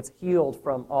 everyone gets healed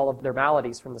from all of their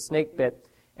maladies from the snake bit.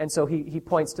 And so he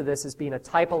points to this as being a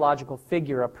typological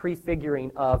figure, a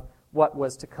prefiguring of what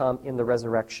was to come in the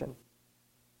resurrection.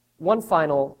 One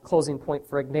final closing point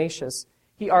for Ignatius,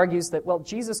 he argues that, well,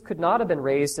 Jesus could not have been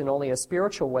raised in only a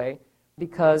spiritual way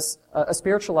because a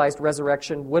spiritualized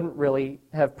resurrection wouldn't really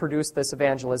have produced this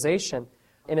evangelization.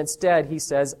 And instead, he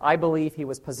says, I believe he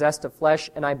was possessed of flesh,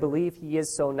 and I believe he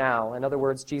is so now. In other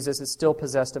words, Jesus is still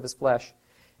possessed of his flesh.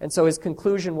 And so his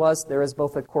conclusion was there is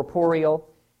both a corporeal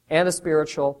and a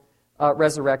spiritual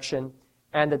resurrection,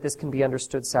 and that this can be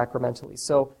understood sacramentally.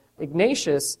 So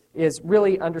Ignatius is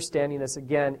really understanding this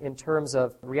again in terms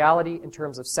of reality, in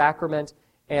terms of sacrament,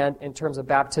 and in terms of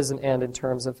baptism, and in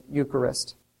terms of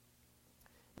Eucharist.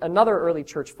 Another early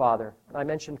church father, I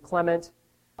mentioned Clement,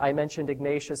 I mentioned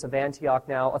Ignatius of Antioch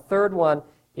now. A third one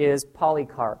is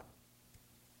Polycarp.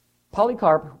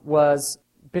 Polycarp was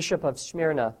bishop of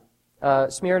Smyrna.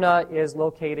 Smyrna is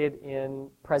located in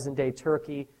present-day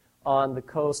Turkey on the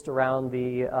coast around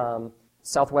the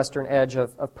southwestern edge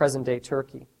of present-day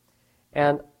Turkey.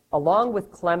 And along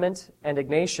with Clement and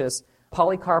Ignatius,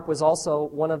 Polycarp was also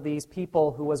one of these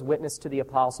people who was witness to the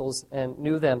apostles and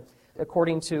knew them.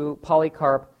 According to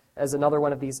Polycarp, as another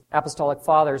one of these apostolic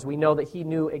fathers, we know that he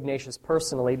knew Ignatius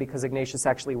personally because Ignatius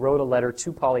actually wrote a letter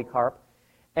to Polycarp.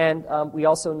 And we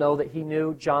also know that he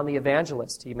knew John the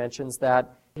Evangelist.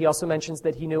 He also mentions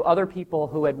that he knew other people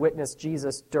who had witnessed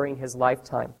Jesus during his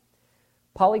lifetime.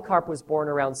 Polycarp was born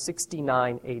around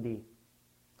 69 AD.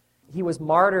 He was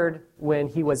martyred when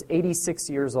he was 86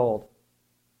 years old.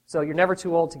 So you're never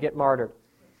too old to get martyred.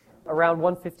 Around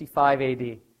 155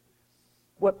 AD.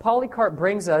 What Polycarp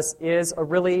brings us is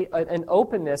an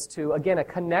openness to, again, a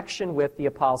connection with the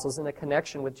apostles and a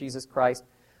connection with Jesus Christ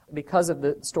because of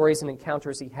the stories and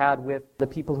encounters he had with the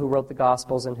people who wrote the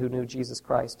Gospels and who knew Jesus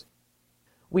Christ.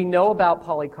 We know about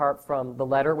Polycarp from the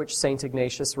letter which St.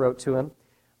 Ignatius wrote to him.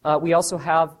 We also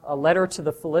have a letter to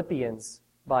the Philippians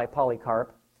by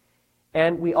Polycarp.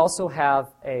 And we also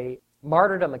have a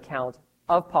martyrdom account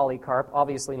of Polycarp,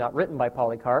 obviously not written by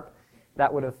Polycarp.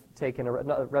 That would have taken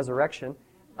a resurrection.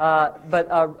 But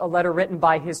a letter written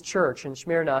by his church in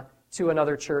Smyrna to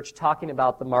another church talking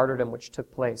about the martyrdom which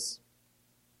took place.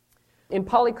 In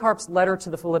Polycarp's letter to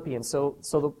the Philippians, so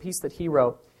the piece that he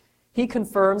wrote, he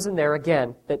confirms in there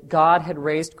again that God had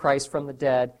raised Christ from the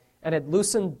dead and had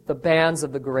loosened the bands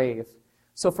of the grave.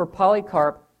 So for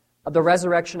Polycarp, the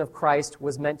resurrection of Christ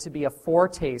was meant to be a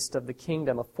foretaste of the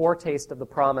kingdom, a foretaste of the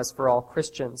promise for all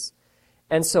Christians.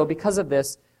 And so because of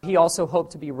this, he also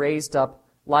hoped to be raised up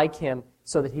like him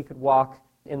so that he could walk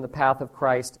in the path of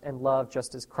Christ and love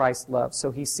just as Christ loved.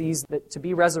 So he sees that to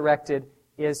be resurrected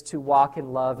is to walk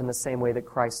in love in the same way that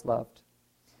Christ loved.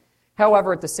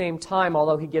 However, at the same time,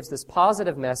 although he gives this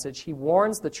positive message, he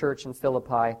warns the church in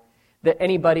Philippi that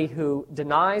anybody who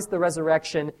denies the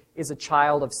resurrection is a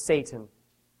child of Satan.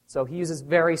 So he uses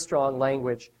very strong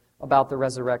language about the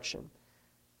resurrection.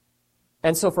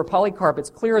 And so for Polycarp, it's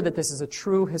clear that this is a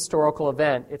true historical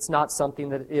event. It's not something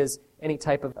that is any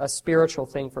type of a spiritual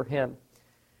thing for him.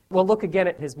 We'll look again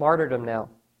at his martyrdom now.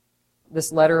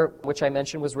 This letter, which I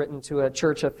mentioned, was written to a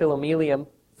church of Philomelium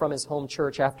from his home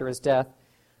church after his death.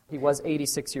 He was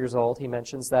 86 years old. He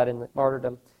mentions that in the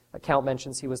martyrdom account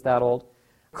mentions he was that old.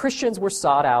 Christians were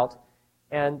sought out,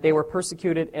 and they were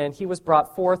persecuted, and he was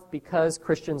brought forth because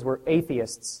Christians were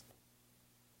atheists.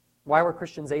 Why were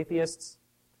Christians atheists?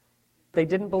 They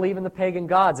didn't believe in the pagan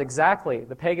gods. Exactly.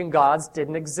 The pagan gods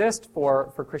didn't exist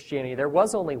for Christianity. There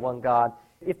was only one God.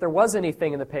 If there was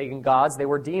anything in the pagan gods, they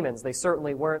were demons. They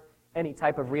certainly weren't any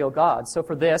type of real God. So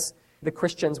for this, the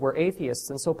Christians were atheists.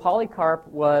 And so Polycarp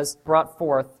was brought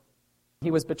forth.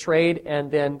 He was betrayed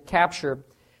and then captured,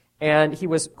 and he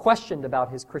was questioned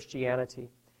about his Christianity.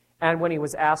 And when he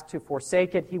was asked to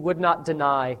forsake it, he would not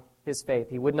deny his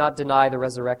faith. He would not deny the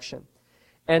resurrection.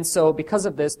 And so because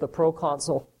of this, the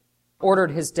proconsul ordered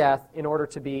his death in order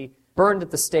to be burned at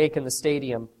the stake in the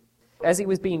stadium. As he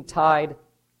was being tied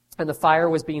and the fire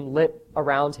was being lit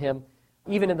around him,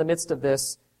 even in the midst of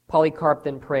this, Polycarp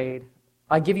then prayed,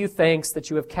 "I give you thanks that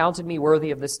you have counted me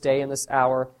worthy of this day and this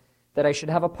hour, that I should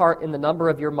have a part in the number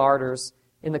of your martyrs,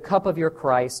 in the cup of your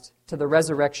Christ, to the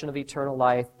resurrection of eternal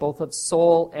life, both of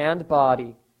soul and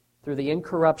body, through the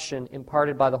incorruption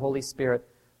imparted by the Holy Spirit,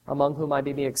 among whom I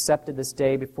may be accepted this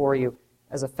day before you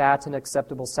as a fat and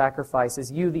acceptable sacrifice,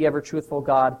 as you, the ever-truthful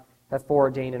God, have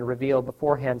foreordained and revealed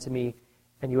beforehand to me,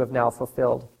 and you have now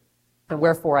fulfilled. And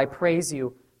wherefore I praise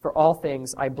you for all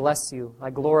things, I bless you, I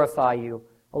glorify you,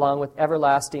 along with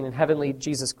everlasting and heavenly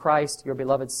Jesus Christ, your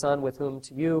beloved Son, with whom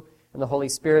to you and the Holy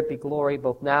Spirit be glory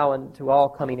both now and to all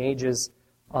coming ages.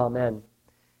 Amen."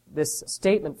 This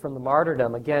statement from the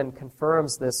martyrdom, again,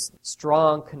 confirms this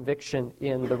strong conviction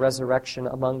in the resurrection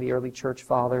among the early church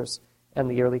fathers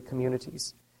and the early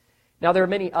communities. Now, there are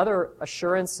many other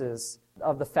assurances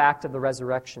of the fact of the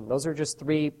resurrection. Those are just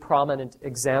three prominent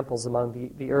examples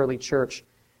among the early church.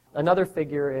 Another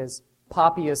figure is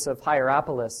Papias of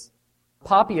Hierapolis.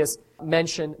 Papias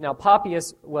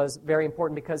was very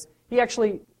important because he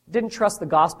actually didn't trust the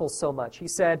gospel so much. He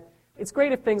said, it's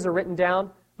great if things are written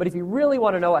down, but if you really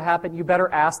want to know what happened, you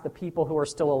better ask the people who are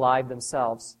still alive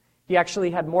themselves. He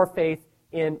actually had more faith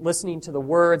in listening to the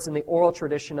words and the oral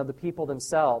tradition of the people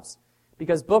themselves,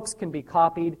 because books can be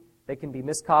copied, they can be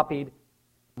miscopied,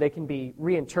 they can be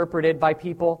reinterpreted by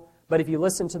people, but if you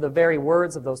listen to the very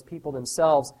words of those people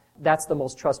themselves, that's the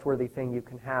most trustworthy thing you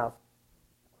can have.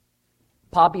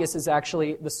 Papias is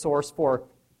actually the source for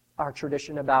our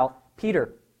tradition about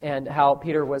Peter and how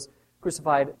Peter was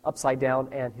crucified upside down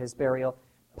and his burial.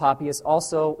 Papias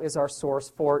also is our source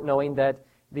for knowing that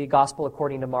the Gospel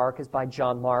according to Mark is by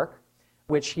John Mark,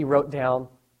 which he wrote down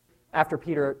after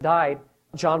Peter died.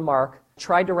 John Mark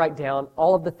tried to write down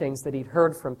all of the things that he'd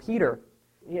heard from Peter.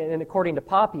 And according to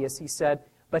Papias, he said,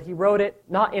 but he wrote it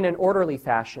not in an orderly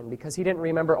fashion because he didn't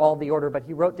remember all the order, but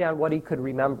he wrote down what he could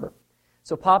remember.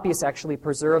 So Papias actually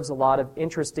preserves a lot of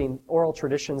interesting oral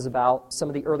traditions about some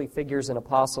of the early figures and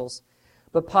apostles.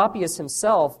 But Papias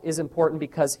himself is important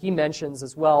because he mentions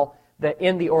as well that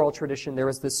in the oral tradition there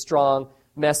is this strong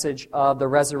message of the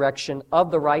resurrection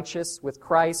of the righteous with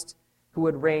Christ, who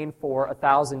would reign for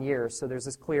 1,000 years. So there's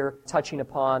this clear touching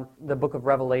upon the book of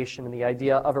Revelation and the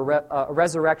idea of a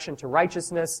resurrection to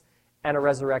righteousness and a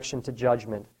resurrection to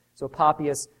judgment. So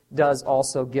Papias does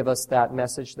also give us that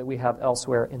message that we have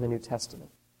elsewhere in the New Testament.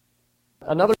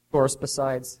 Another source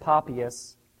besides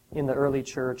Papias in the early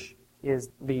church is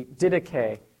the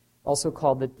Didache, also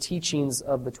called the Teachings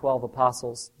of the 12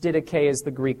 Apostles. Didache is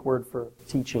the Greek word for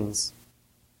teachings.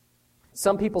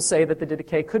 Some people say that the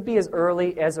Didache could be as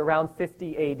early as around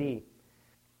 50 A.D.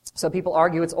 Some people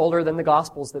argue it's older than the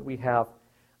Gospels that we have,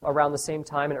 around the same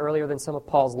time and earlier than some of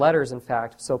Paul's letters, in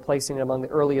fact, so placing it among the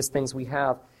earliest things we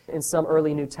have. In some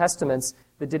early New Testaments,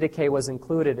 the Didache was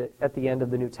included at the end of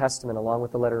the New Testament, along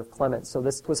with the letter of Clement. So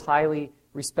this was highly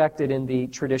respected in the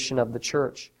tradition of the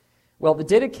church. Well, the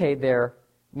Didache there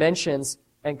mentions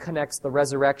and connects the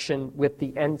resurrection with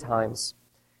the end times.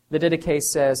 The Didache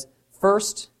says,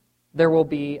 first, there will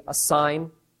be a sign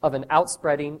of an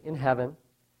outspreading in heaven,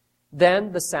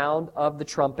 then the sound of the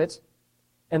trumpet,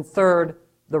 and third,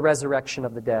 the resurrection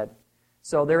of the dead.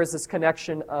 So there is this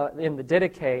connection in the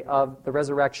Didache of the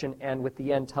resurrection and with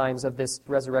the end times of this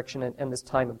resurrection and this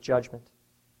time of judgment.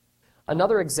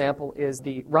 Another example is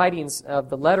the writings of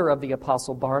the letter of the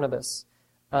Apostle Barnabas,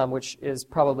 which is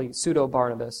probably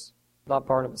pseudo-Barnabas, not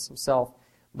Barnabas himself.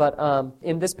 But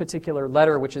in this particular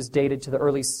letter, which is dated to the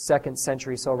early 2nd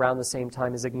century, so around the same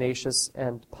time as Ignatius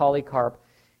and Polycarp,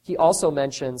 he also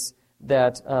mentions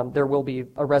that there will be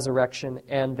a resurrection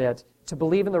and that to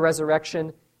believe in the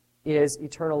resurrection is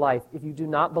eternal life. If you do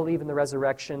not believe in the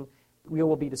resurrection, you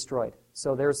will be destroyed.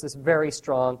 So there's this very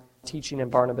strong teaching in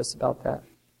Barnabas about that.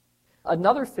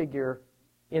 Another figure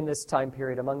in this time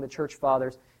period among the church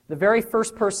fathers, the very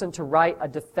first person to write a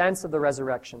defense of the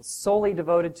resurrection, solely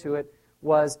devoted to it,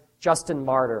 was Justin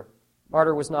Martyr.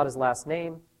 Martyr was not his last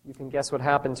name. You can guess what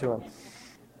happened to him.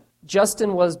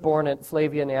 Justin was born at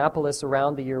Flavia Neapolis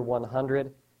around the year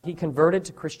 100. He converted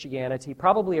to Christianity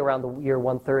probably around the year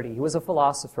 130. He was a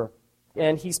philosopher.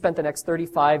 And he spent the next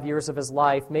 35 years of his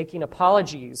life making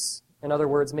apologies, in other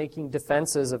words, making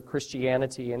defenses of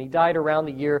Christianity. And he died around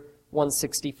the year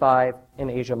 165 in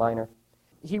Asia Minor.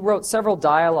 He wrote several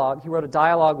dialogue. He wrote a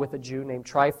dialogue with a Jew named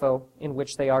Trypho in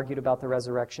which they argued about the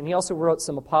resurrection. He also wrote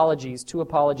some apologies, 2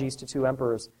 apologies to 2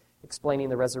 emperors, explaining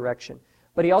the resurrection.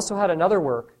 But he also had another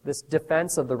work, this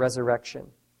defense of the resurrection.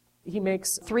 He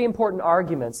makes 3 important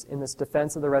arguments in this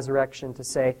defense of the resurrection to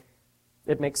say,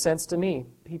 it makes sense to me.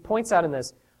 He points out in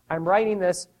this, I'm writing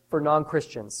this for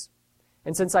non-Christians.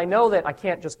 And since I know that I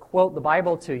can't just quote the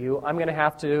Bible to you, I'm going to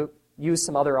have to use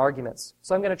some other arguments.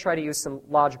 So I'm going to try to use some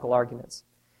logical arguments.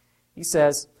 He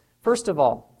says, first of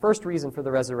all, first reason for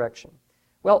the resurrection.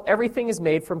 Well, everything is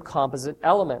made from composite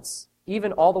elements,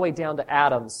 even all the way down to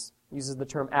atoms. He uses the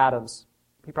term atoms.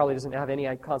 He probably doesn't have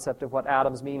any concept of what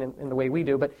atoms mean in the way we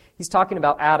do, but he's talking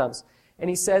about atoms. And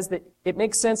he says that it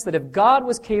makes sense that if God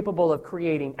was capable of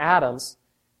creating atoms,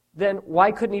 then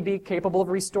why couldn't he be capable of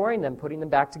restoring them, putting them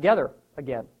back together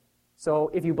again? So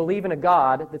if you believe in a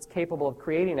God that's capable of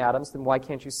creating atoms, then why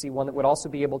can't you see one that would also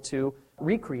be able to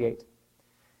recreate?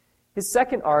 His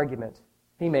second argument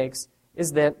he makes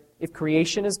is that if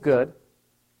creation is good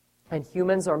and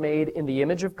humans are made in the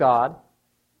image of God,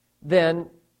 then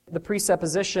the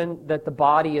presupposition that the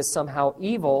body is somehow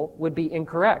evil would be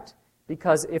incorrect.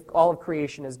 Because if all of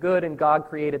creation is good and God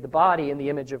created the body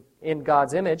in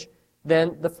God's image,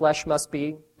 then the flesh must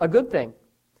be a good thing.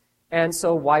 And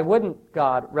so why wouldn't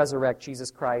God resurrect Jesus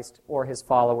Christ or his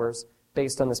followers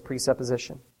based on this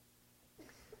presupposition?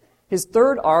 His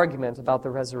third argument about the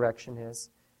resurrection is,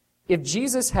 if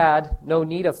Jesus had no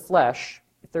need of flesh,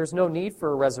 if there's no need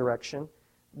for a resurrection,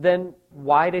 then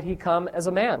why did he come as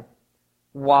a man?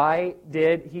 Why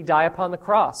did he die upon the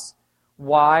cross?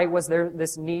 Why was there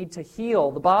this need to heal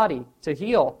the body, to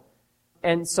heal?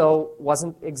 And so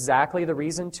wasn't exactly the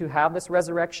reason to have this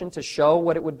resurrection to show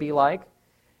what it would be like?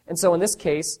 And so in this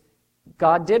case,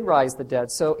 God did rise the dead.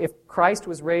 So if Christ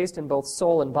was raised in both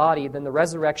soul and body, then the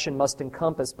resurrection must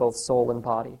encompass both soul and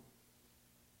body.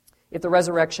 If the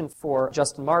resurrection for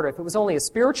Justin Martyr, if it was only a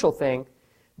spiritual thing,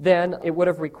 then it would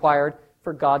have required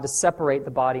for God to separate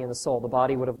the body and the soul. The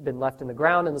body would have been left in the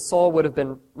ground and the soul would have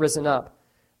been risen up.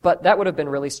 But that would have been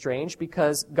really strange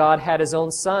because God had his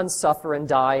own Son suffer and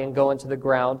die and go into the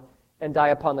ground and die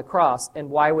upon the cross. And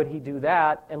why would he do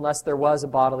that unless there was a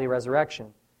bodily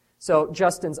resurrection? So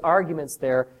Justin's arguments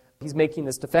there, he's making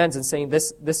this defense and saying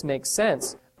this makes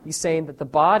sense. He's saying that the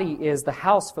body is the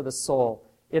house for the soul.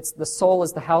 The soul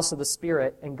is the house of the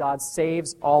Spirit, and God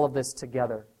saves all of this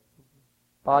together.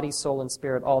 body, soul, and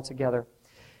spirit all together.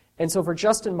 And so for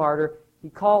Justin Martyr, he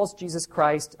calls Jesus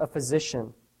Christ a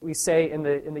physician. We say in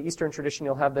the Eastern tradition,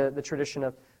 you'll have the tradition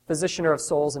of physicianer of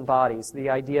souls and bodies, the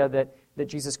idea that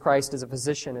Jesus Christ is a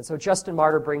physician. And so Justin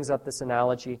Martyr brings up this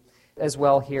analogy as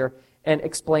well here and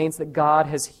explains that God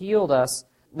has healed us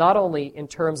not only in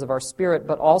terms of our spirit,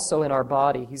 but also in our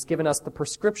body. He's given us the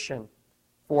prescription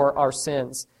for our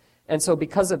sins. And so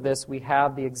because of this, we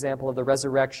have the example of the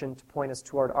resurrection to point us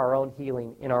toward our own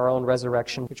healing in our own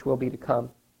resurrection, which will be to come.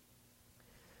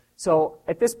 So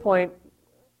at this point,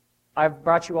 I've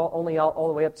brought you all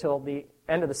the way up till the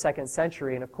end of the 2nd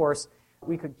century, and of course,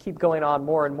 we could keep going on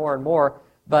more and more and more,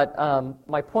 but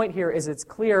my point here is it's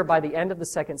clear by the end of the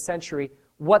 2nd century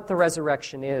what the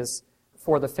resurrection is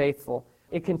for the faithful.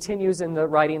 It continues in the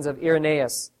writings of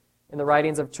Irenaeus, in the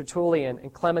writings of Tertullian,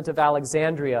 and Clement of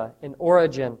Alexandria, in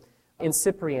Origen, in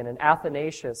Cyprian, and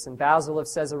Athanasius, and Basil of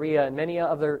Caesarea, and many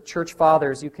other church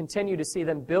fathers. You continue to see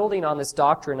them building on this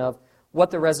doctrine of what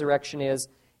the resurrection is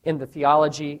in the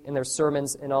theology, in their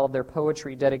sermons, in all of their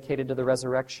poetry dedicated to the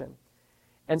resurrection.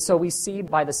 And so we see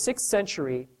by the 6th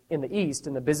century in the East,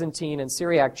 in the Byzantine and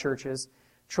Syriac churches,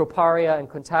 Troparia and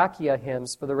Kontakia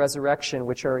hymns for the resurrection,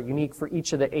 which are unique for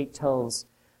each of the 8 tones.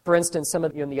 For instance, some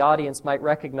of you in the audience might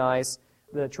recognize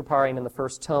the Troparian in the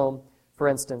first tome. For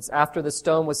instance, after the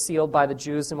stone was sealed by the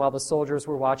Jews and while the soldiers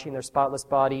were watching their spotless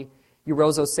body, you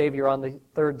rose, O Savior, on the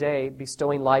 3rd day,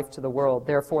 bestowing life to the world.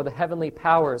 Therefore the heavenly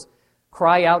powers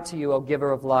cry out to you, O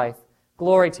giver of life.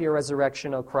 Glory to your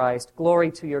resurrection, O Christ. Glory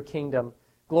to your kingdom.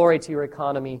 Glory to your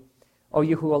economy, O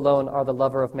you who alone are the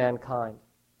lover of mankind.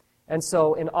 And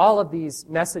so in all of these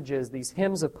messages, these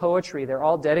hymns of poetry, they're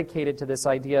all dedicated to this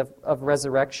idea of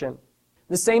resurrection.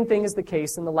 The same thing is the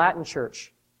case in the Latin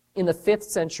Church. In the 5th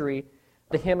century,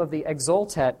 the hymn of the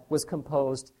Exultet was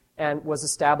composed and was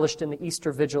established in the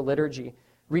Easter Vigil liturgy.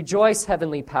 Rejoice,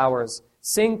 heavenly powers.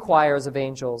 Sing, choirs of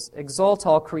angels. Exult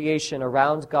all creation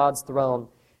around God's throne.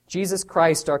 Jesus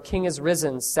Christ, our King, is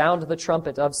risen. Sound the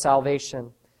trumpet of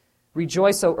salvation.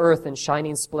 Rejoice, O earth, in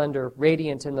shining splendor,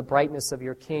 radiant in the brightness of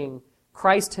your King.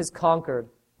 Christ has conquered.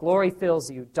 Glory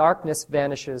fills you. Darkness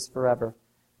vanishes forever.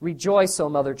 Rejoice, O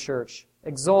Mother Church.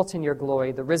 Exult in your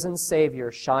glory. The risen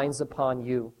Savior shines upon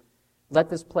you. Let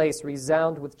this place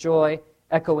resound with joy,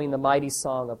 echoing the mighty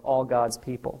song of all God's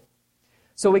people.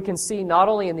 So we can see not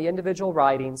only in the individual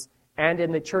writings and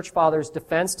in the Church Fathers'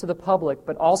 defense to the public,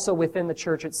 but also within the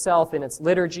Church itself, in its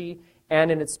liturgy and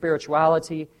in its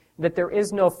spirituality, that there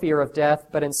is no fear of death,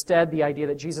 but instead the idea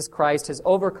that Jesus Christ has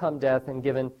overcome death and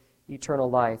given eternal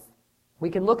life. We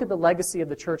can look at the legacy of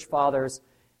the Church Fathers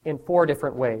in 4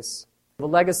 different ways. The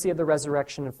legacy of the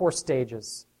resurrection in 4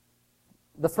 stages.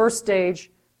 The first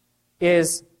stage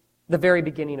is the very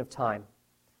beginning of time,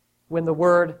 when the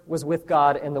Word was with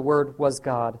God and the Word was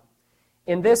God.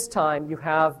 In this time, you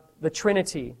have the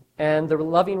Trinity and the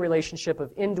loving relationship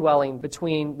of indwelling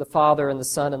between the Father and the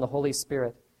Son and the Holy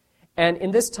Spirit. And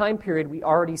in this time period, we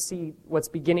already see what's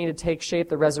beginning to take shape,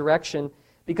 the resurrection,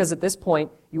 because at this point,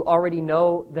 you already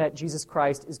know that Jesus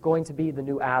Christ is going to be the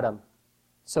new Adam.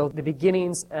 So the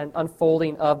beginnings and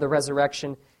unfolding of the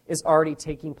resurrection is already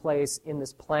taking place in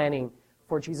this planning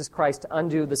for Jesus Christ to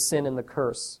undo the sin and the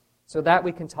curse. So that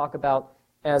we can talk about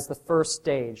as the first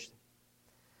stage.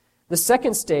 The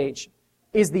second stage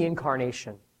is the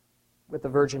incarnation with the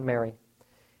Virgin Mary.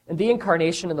 And the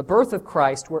incarnation and the birth of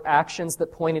Christ were actions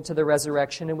that pointed to the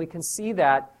resurrection, and we can see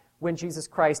that when Jesus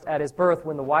Christ at his birth,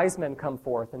 when the wise men come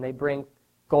forth and they bring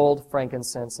gold,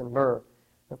 frankincense, and myrrh.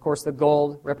 Of course, the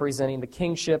gold representing the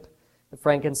kingship, the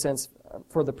frankincense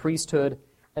for the priesthood,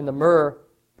 and the myrrh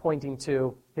pointing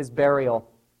to his burial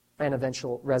and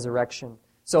eventual resurrection.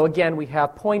 So again, we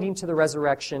have pointing to the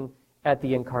resurrection at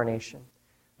the incarnation.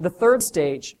 The third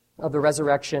stage of the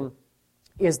resurrection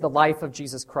is the life of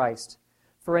Jesus Christ.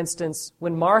 For instance,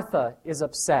 when Martha is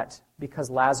upset because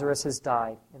Lazarus has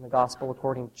died in the Gospel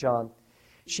according to John,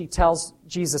 she tells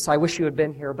Jesus, I wish you had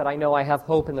been here, but I know I have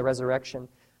hope in the resurrection.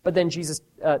 But then Jesus,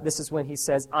 this is when he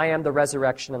says, I am the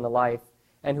resurrection and the life,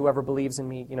 and whoever believes in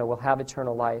me, will have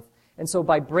eternal life. And so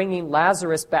by bringing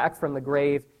Lazarus back from the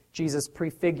grave, Jesus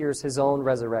prefigures his own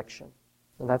resurrection.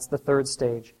 And that's the third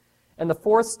stage. And the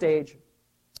fourth stage,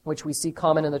 which we see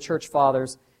common in the Church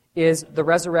Fathers, is the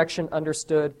resurrection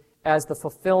understood as the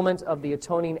fulfillment of the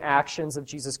atoning actions of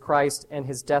Jesus Christ and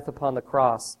his death upon the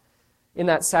cross. In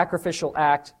that sacrificial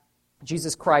act,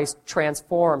 Jesus Christ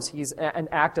transforms. He's an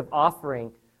act of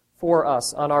offering for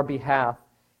us on our behalf.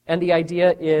 And the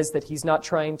idea is that he's not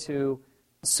trying to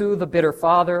soothe the bitter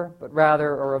Father, but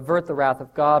rather, or avert the wrath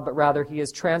of God, but rather he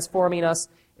is transforming us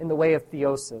in the way of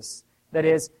theosis. That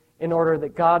is, in order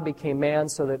that God became man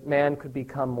so that man could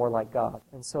become more like God.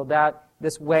 And so that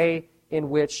this way in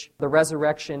which the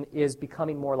resurrection is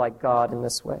becoming more like God in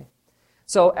this way.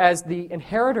 So as the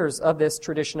inheritors of this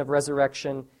tradition of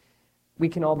resurrection, we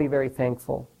can all be very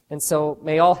thankful. And so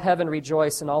may all heaven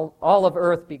rejoice and all of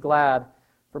earth be glad,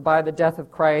 for by the death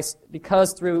of Christ,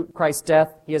 because through Christ's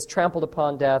death he has trampled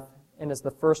upon death and is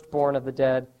the firstborn of the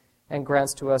dead and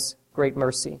grants to us great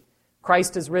mercy.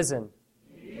 Christ is risen.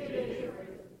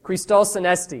 Christos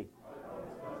anesti.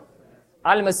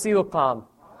 Al-Masihu qam.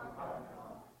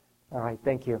 All right,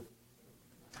 thank you.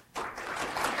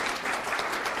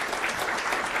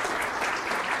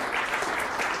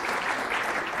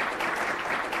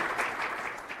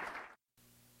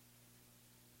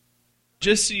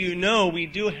 Just so you know, we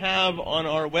do have on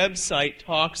our website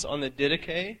talks on the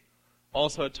Didache,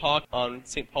 also a talk on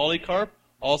St. Polycarp,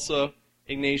 also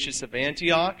Ignatius of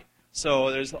Antioch. So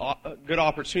there's good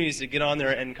opportunities to get on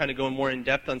there and kind of go more in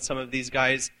depth on some of these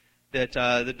guys that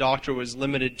the doctor was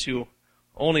limited to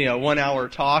only a 1 hour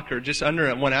talk or just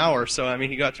under 1 hour. So, I mean,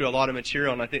 he got through a lot of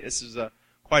material, and I think this is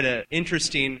quite an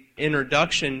interesting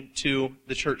introduction to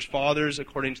the Church Fathers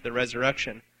according to the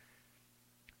resurrection.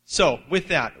 So, with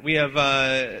that, we have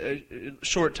a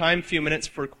short time, a few minutes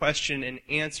for question and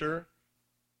answer.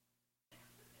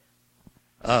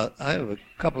 I have a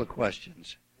couple of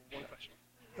questions.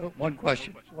 One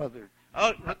question. Well, they're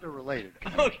related.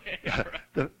 Okay. Right.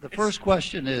 The first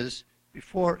question is,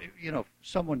 before,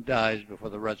 someone dies before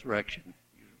the resurrection,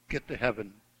 you get to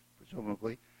heaven,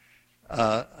 presumably.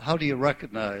 How do you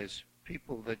recognize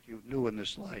people that you knew in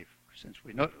this life, since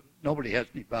we know nobody has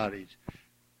any bodies?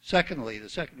 Secondly, the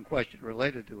second question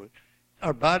related to it,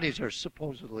 our bodies are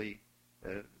supposedly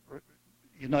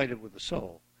united with the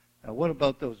soul. Now, what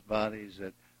about those bodies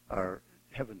that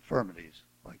have infirmities,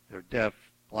 like they're deaf,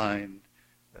 blind,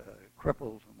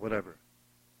 crippled, whatever?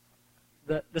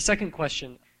 The second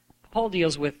question, Paul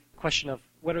deals with the question of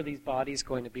what are these bodies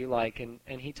going to be like,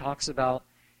 and he talks about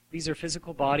these are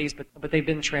physical bodies, but they've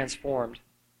been transformed.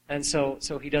 And so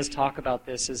he does talk about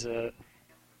this as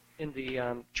in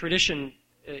the tradition,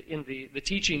 in the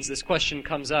teachings, this question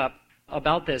comes up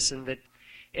about this, and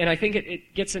I think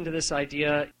it gets into this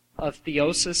idea of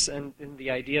theosis and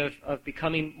the idea of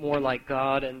becoming more like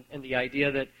God, and the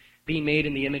idea that being made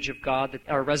in the image of God, that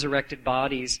our resurrected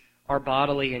bodies are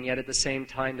bodily, and yet at the same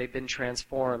time they've been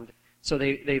transformed. So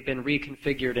they've been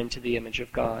reconfigured into the image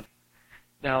of God.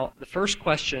 Now, the first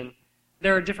question,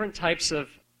 there are different types of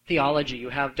theology. You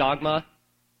have dogma,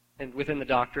 and within the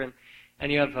doctrine,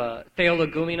 and you have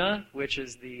theologumena, which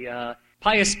is the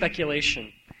pious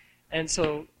speculation. And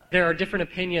so there are different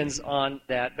opinions on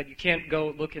that, but you can't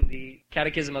go look in the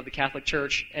Catechism of the Catholic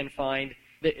Church and find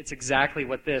that it's exactly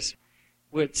what this.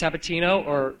 Would Sabatino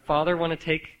or Father want to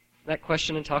take that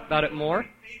question and talk about it more?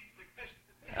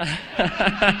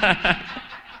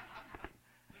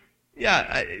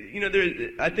 Yeah,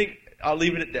 I think I'll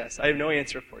leave it at this. I have no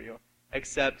answer for you,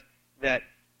 except that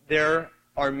there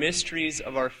are mysteries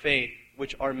of our faith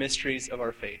which are mysteries of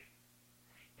our faith.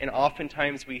 And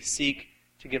oftentimes we seek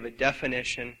to give a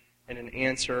definition and an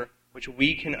answer which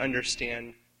we can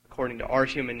understand according to our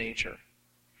human nature.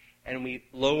 And we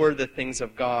lower the things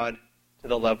of God to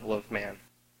the level of man.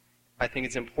 I think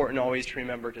it's important always to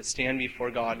remember to stand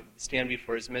before God, stand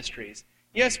before His mysteries.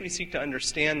 Yes, we seek to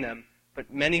understand them,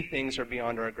 but many things are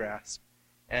beyond our grasp.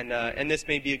 And this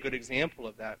may be a good example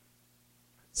of that.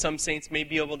 Some saints may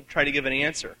be able to try to give an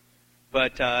answer,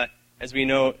 but as we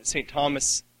know, St.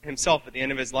 Thomas himself, at the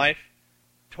end of his life,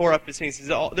 tore up his things. He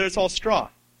said, "There's all straw."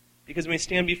 Because when we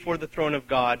stand before the throne of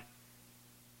God,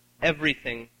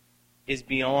 everything is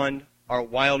beyond our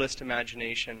wildest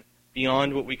imagination,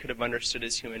 beyond what we could have understood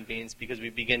as human beings, because we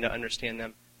begin to understand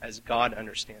them as God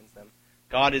understands them.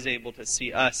 God is able to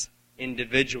see us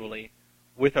individually,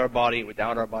 with our body,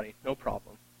 without our body, no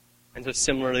problem. And so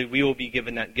similarly, we will be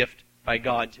given that gift by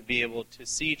God to be able to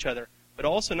see each other, but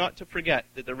also not to forget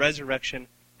that the resurrection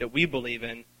that we believe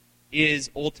in is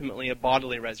ultimately a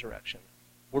bodily resurrection.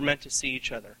 We're meant to see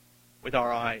each other with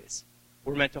our eyes.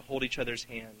 We're meant to hold each other's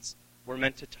hands. We're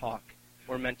meant to talk.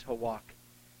 We're meant to walk.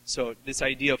 So this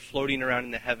idea of floating around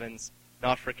in the heavens,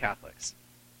 not for Catholics.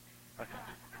 Okay.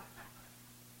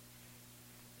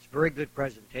 It's a very good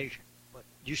presentation. But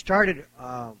you started,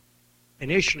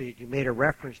 initially, you made a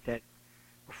reference that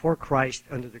before Christ,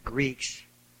 under the Greeks,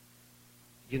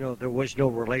 there was no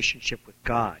relationship with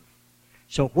God.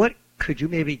 So what could you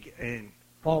maybe, and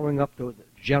following up the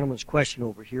gentleman's question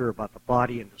over here about the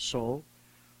body and the soul,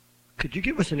 could you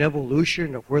give us an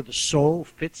evolution of where the soul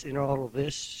fits in all of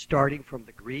this, starting from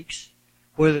the Greeks,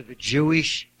 whether the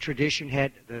Jewish tradition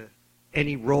had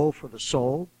any role for the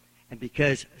soul, And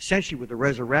because essentially with the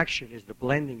resurrection is the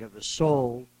blending of the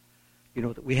soul,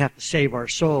 that we have to save our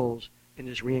souls in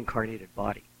this reincarnated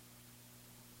body.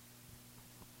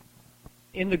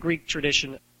 In the Greek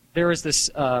tradition, there is this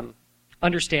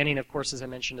understanding, of course, as I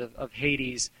mentioned, of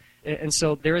Hades. And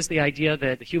so there is the idea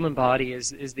that the human body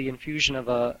is the infusion of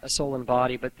a soul and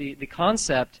body, but the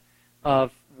concept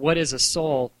of what is a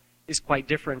soul is quite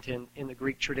different in the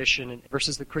Greek tradition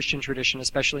versus the Christian tradition,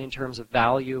 especially in terms of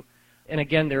value. And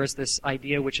again, there is this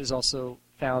idea which is also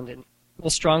found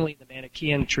strongly in the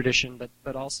Manichaean tradition,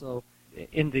 but also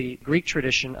in the Greek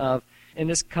tradition and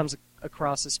this comes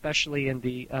across especially in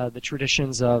the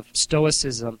traditions of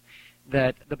Stoicism,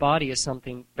 that the body is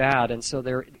something bad, and so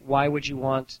why would you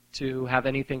want to have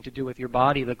anything to do with your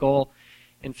body? The goal,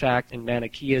 in fact, in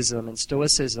Manichaeism and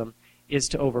Stoicism, is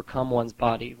to overcome one's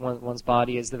body. One's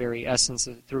body is the very essence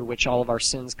through which all of our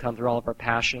sins come, through all of our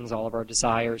passions, all of our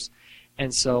desires,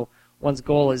 and so one's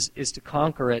goal is to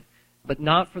conquer it, but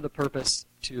not for the purpose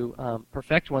to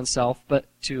perfect oneself, but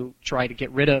to try to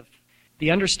get rid of.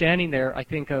 The understanding there, I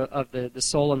think, of the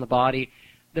soul and the body,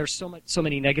 there's so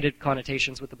many negative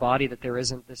connotations with the body that there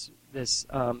isn't this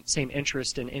same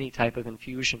interest in any type of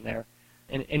infusion there,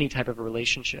 in any type of a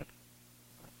relationship.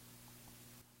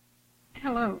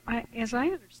 Hello. As I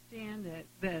understand it,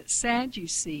 the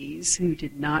Sadducees, who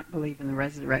did not believe in the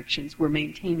resurrections, were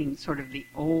maintaining sort of the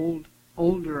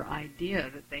older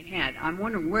idea that they had. I'm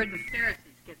wondering where the Pharisees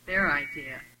get their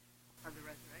idea of the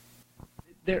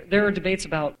resurrection. There are debates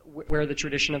about where the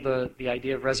tradition of the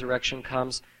idea of resurrection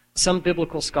comes. Some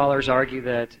biblical scholars argue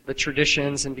that the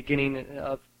traditions and beginning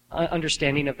of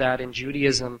understanding of that in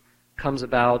Judaism comes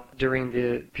about during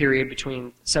the period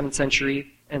between 7th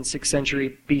century and 6th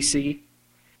century BC.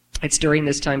 It's during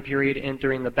this time period and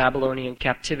during the Babylonian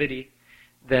captivity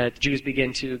that Jews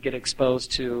begin to get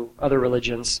exposed to other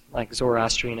religions like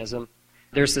Zoroastrianism.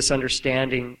 There's this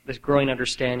understanding, this growing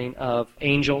understanding of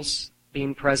angels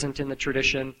being present in the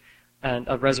tradition and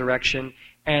of resurrection,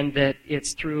 and that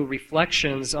it's through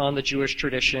reflections on the Jewish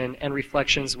tradition and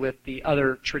reflections with the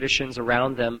other traditions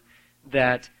around them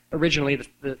that originally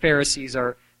the Pharisees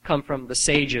come from the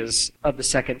sages of the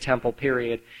Second Temple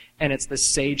period, and it's the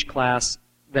sage class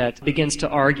that begins to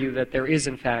argue that there is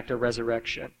in fact a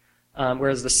resurrection,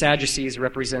 whereas the Sadducees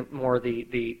represent more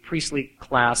the priestly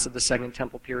class of the Second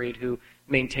Temple period who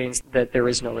maintains that there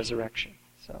is no resurrection.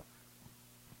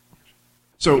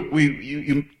 So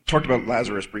you talked about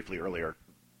Lazarus briefly earlier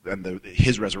and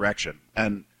his resurrection,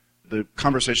 and the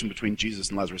conversation between Jesus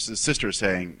and Lazarus' sister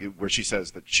saying, where she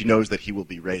says that she knows that he will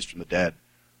be raised from the dead.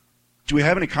 Do we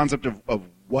have any concept of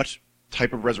what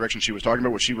type of resurrection she was talking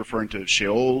about? Was she referring to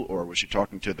Sheol, or was she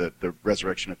talking to the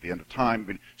resurrection at the end of time? I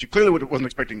mean, she clearly wasn't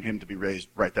expecting him to be raised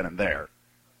right then and there.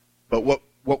 But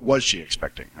what was she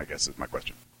expecting, I guess, is my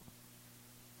question.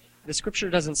 The scripture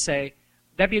doesn't say.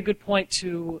 That'd be a good point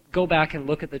to go back and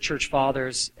look at the church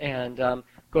fathers and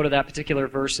go to that particular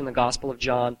verse in the Gospel of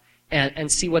John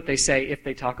and see what they say if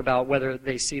they talk about whether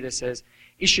they see this as,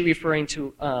 is she referring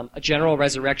to a general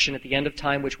resurrection at the end of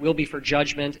time, which will be for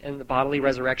judgment, and the bodily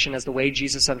resurrection as the way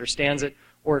Jesus understands it,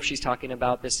 or if she's talking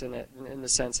about this in the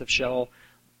sense of Sheol.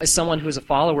 As someone who is a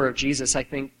follower of Jesus, I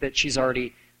think that she's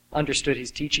already understood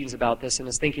his teachings about this and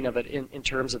is thinking of it in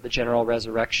terms of the general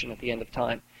resurrection at the end of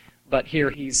time. But here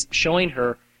he's showing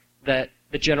her that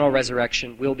the general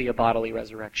resurrection will be a bodily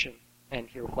resurrection. And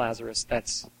here with Lazarus,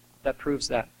 that proves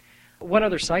that. One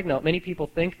other side note, many people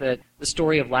think that the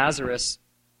story of Lazarus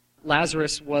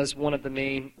was one of the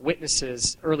main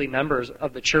witnesses, early members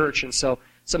of the church, and so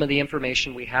some of the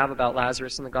information we have about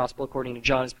Lazarus in the Gospel according to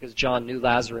John is because John knew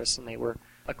Lazarus and they were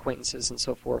acquaintances and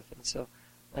so forth. And so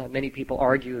many people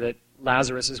argue that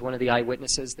Lazarus is one of the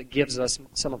eyewitnesses that gives us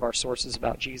some of our sources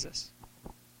about Jesus.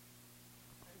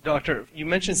 Doctor, you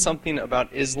mentioned something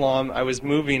about Islam. I was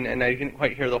moving and I didn't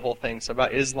quite hear the whole thing. So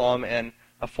about Islam and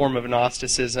a form of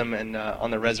Gnosticism and on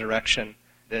the resurrection,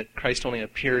 that Christ only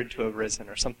appeared to have risen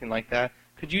or something like that.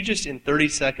 Could you just in 30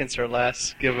 seconds or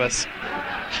less give us...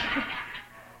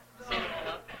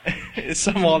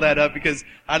 sum all that up, because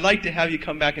I'd like to have you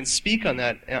come back and speak on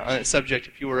that subject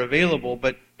if you were available,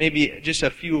 but maybe just a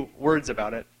few words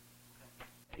about it.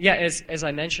 Yeah, as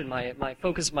I mentioned, my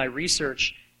focus of my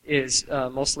research is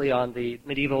mostly on the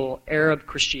medieval Arab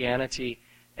Christianity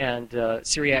and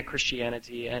Syriac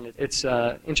Christianity and its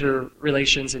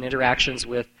interrelations and interactions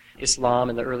with Islam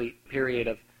in the early period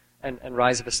of and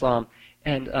rise of Islam.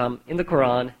 And in the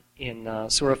Quran, in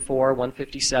Surah 4,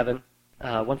 157,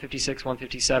 156,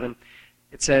 157,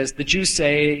 it says, "The Jews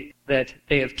say that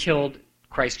they have killed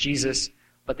Christ Jesus,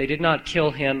 but they did not kill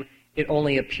him. It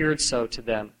only appeared so to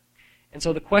them." And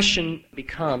so the question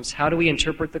becomes, how do we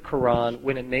interpret the Quran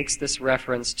when it makes this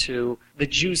reference to the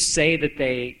Jews say that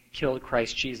they killed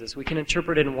Christ Jesus? We can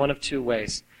interpret it in one of two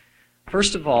ways.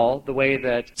 First of all, the way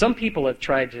that some people have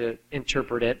tried to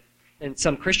interpret it, and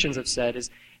some Christians have said, is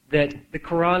that the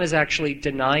Quran is actually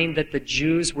denying that the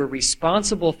Jews were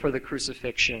responsible for the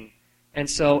crucifixion, and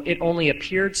so it only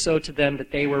appeared so to them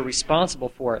that they were responsible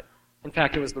for it. In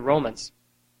fact, it was the Romans.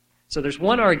 So there's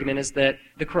one argument is that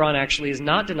the Quran actually is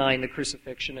not denying the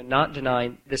crucifixion and not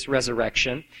denying this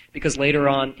resurrection, because later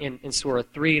on in Surah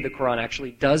 3, the Quran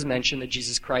actually does mention that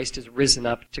Jesus Christ is risen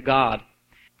up to God.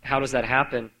 How does that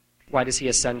happen? Why does he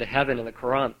ascend to heaven in the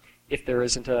Quran if there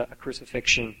isn't a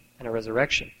crucifixion and a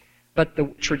resurrection? But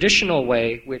the traditional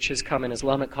way, which has come in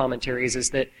Islamic commentaries,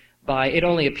 is that by it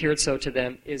only appeared so to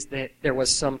them is that there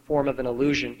was some form of an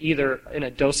illusion, either in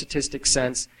a docetistic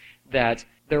sense that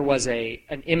there was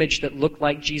an image that looked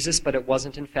like Jesus, but it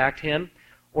wasn't in fact him,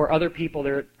 or other people,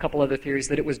 there are a couple other theories,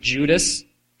 that it was Judas,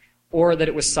 or that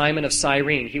it was Simon of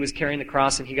Cyrene. He was carrying the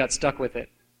cross and he got stuck with it.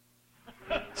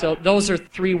 So those are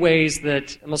three ways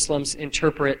that Muslims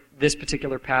interpret this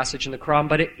particular passage in the Quran,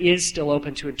 but it is still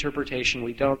open to interpretation.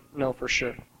 We don't know for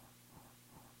sure.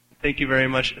 Thank you very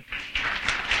much.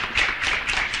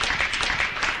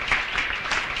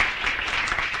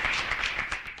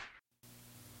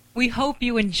 We hope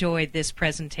you enjoyed this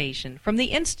presentation from the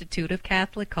Institute of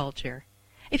Catholic Culture.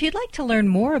 If you'd like to learn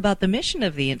more about the mission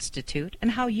of the Institute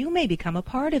and how you may become a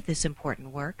part of this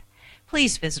important work,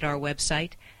 please visit our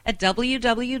website at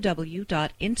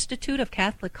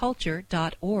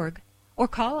www.instituteofcatholicculture.org or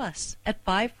call us at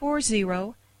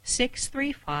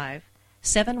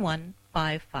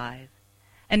 540-635-7155.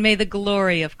 And may the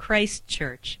glory of Christ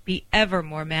Church be ever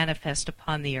more manifest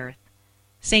upon the earth.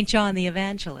 St. John the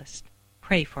Evangelist,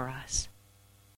 pray for us.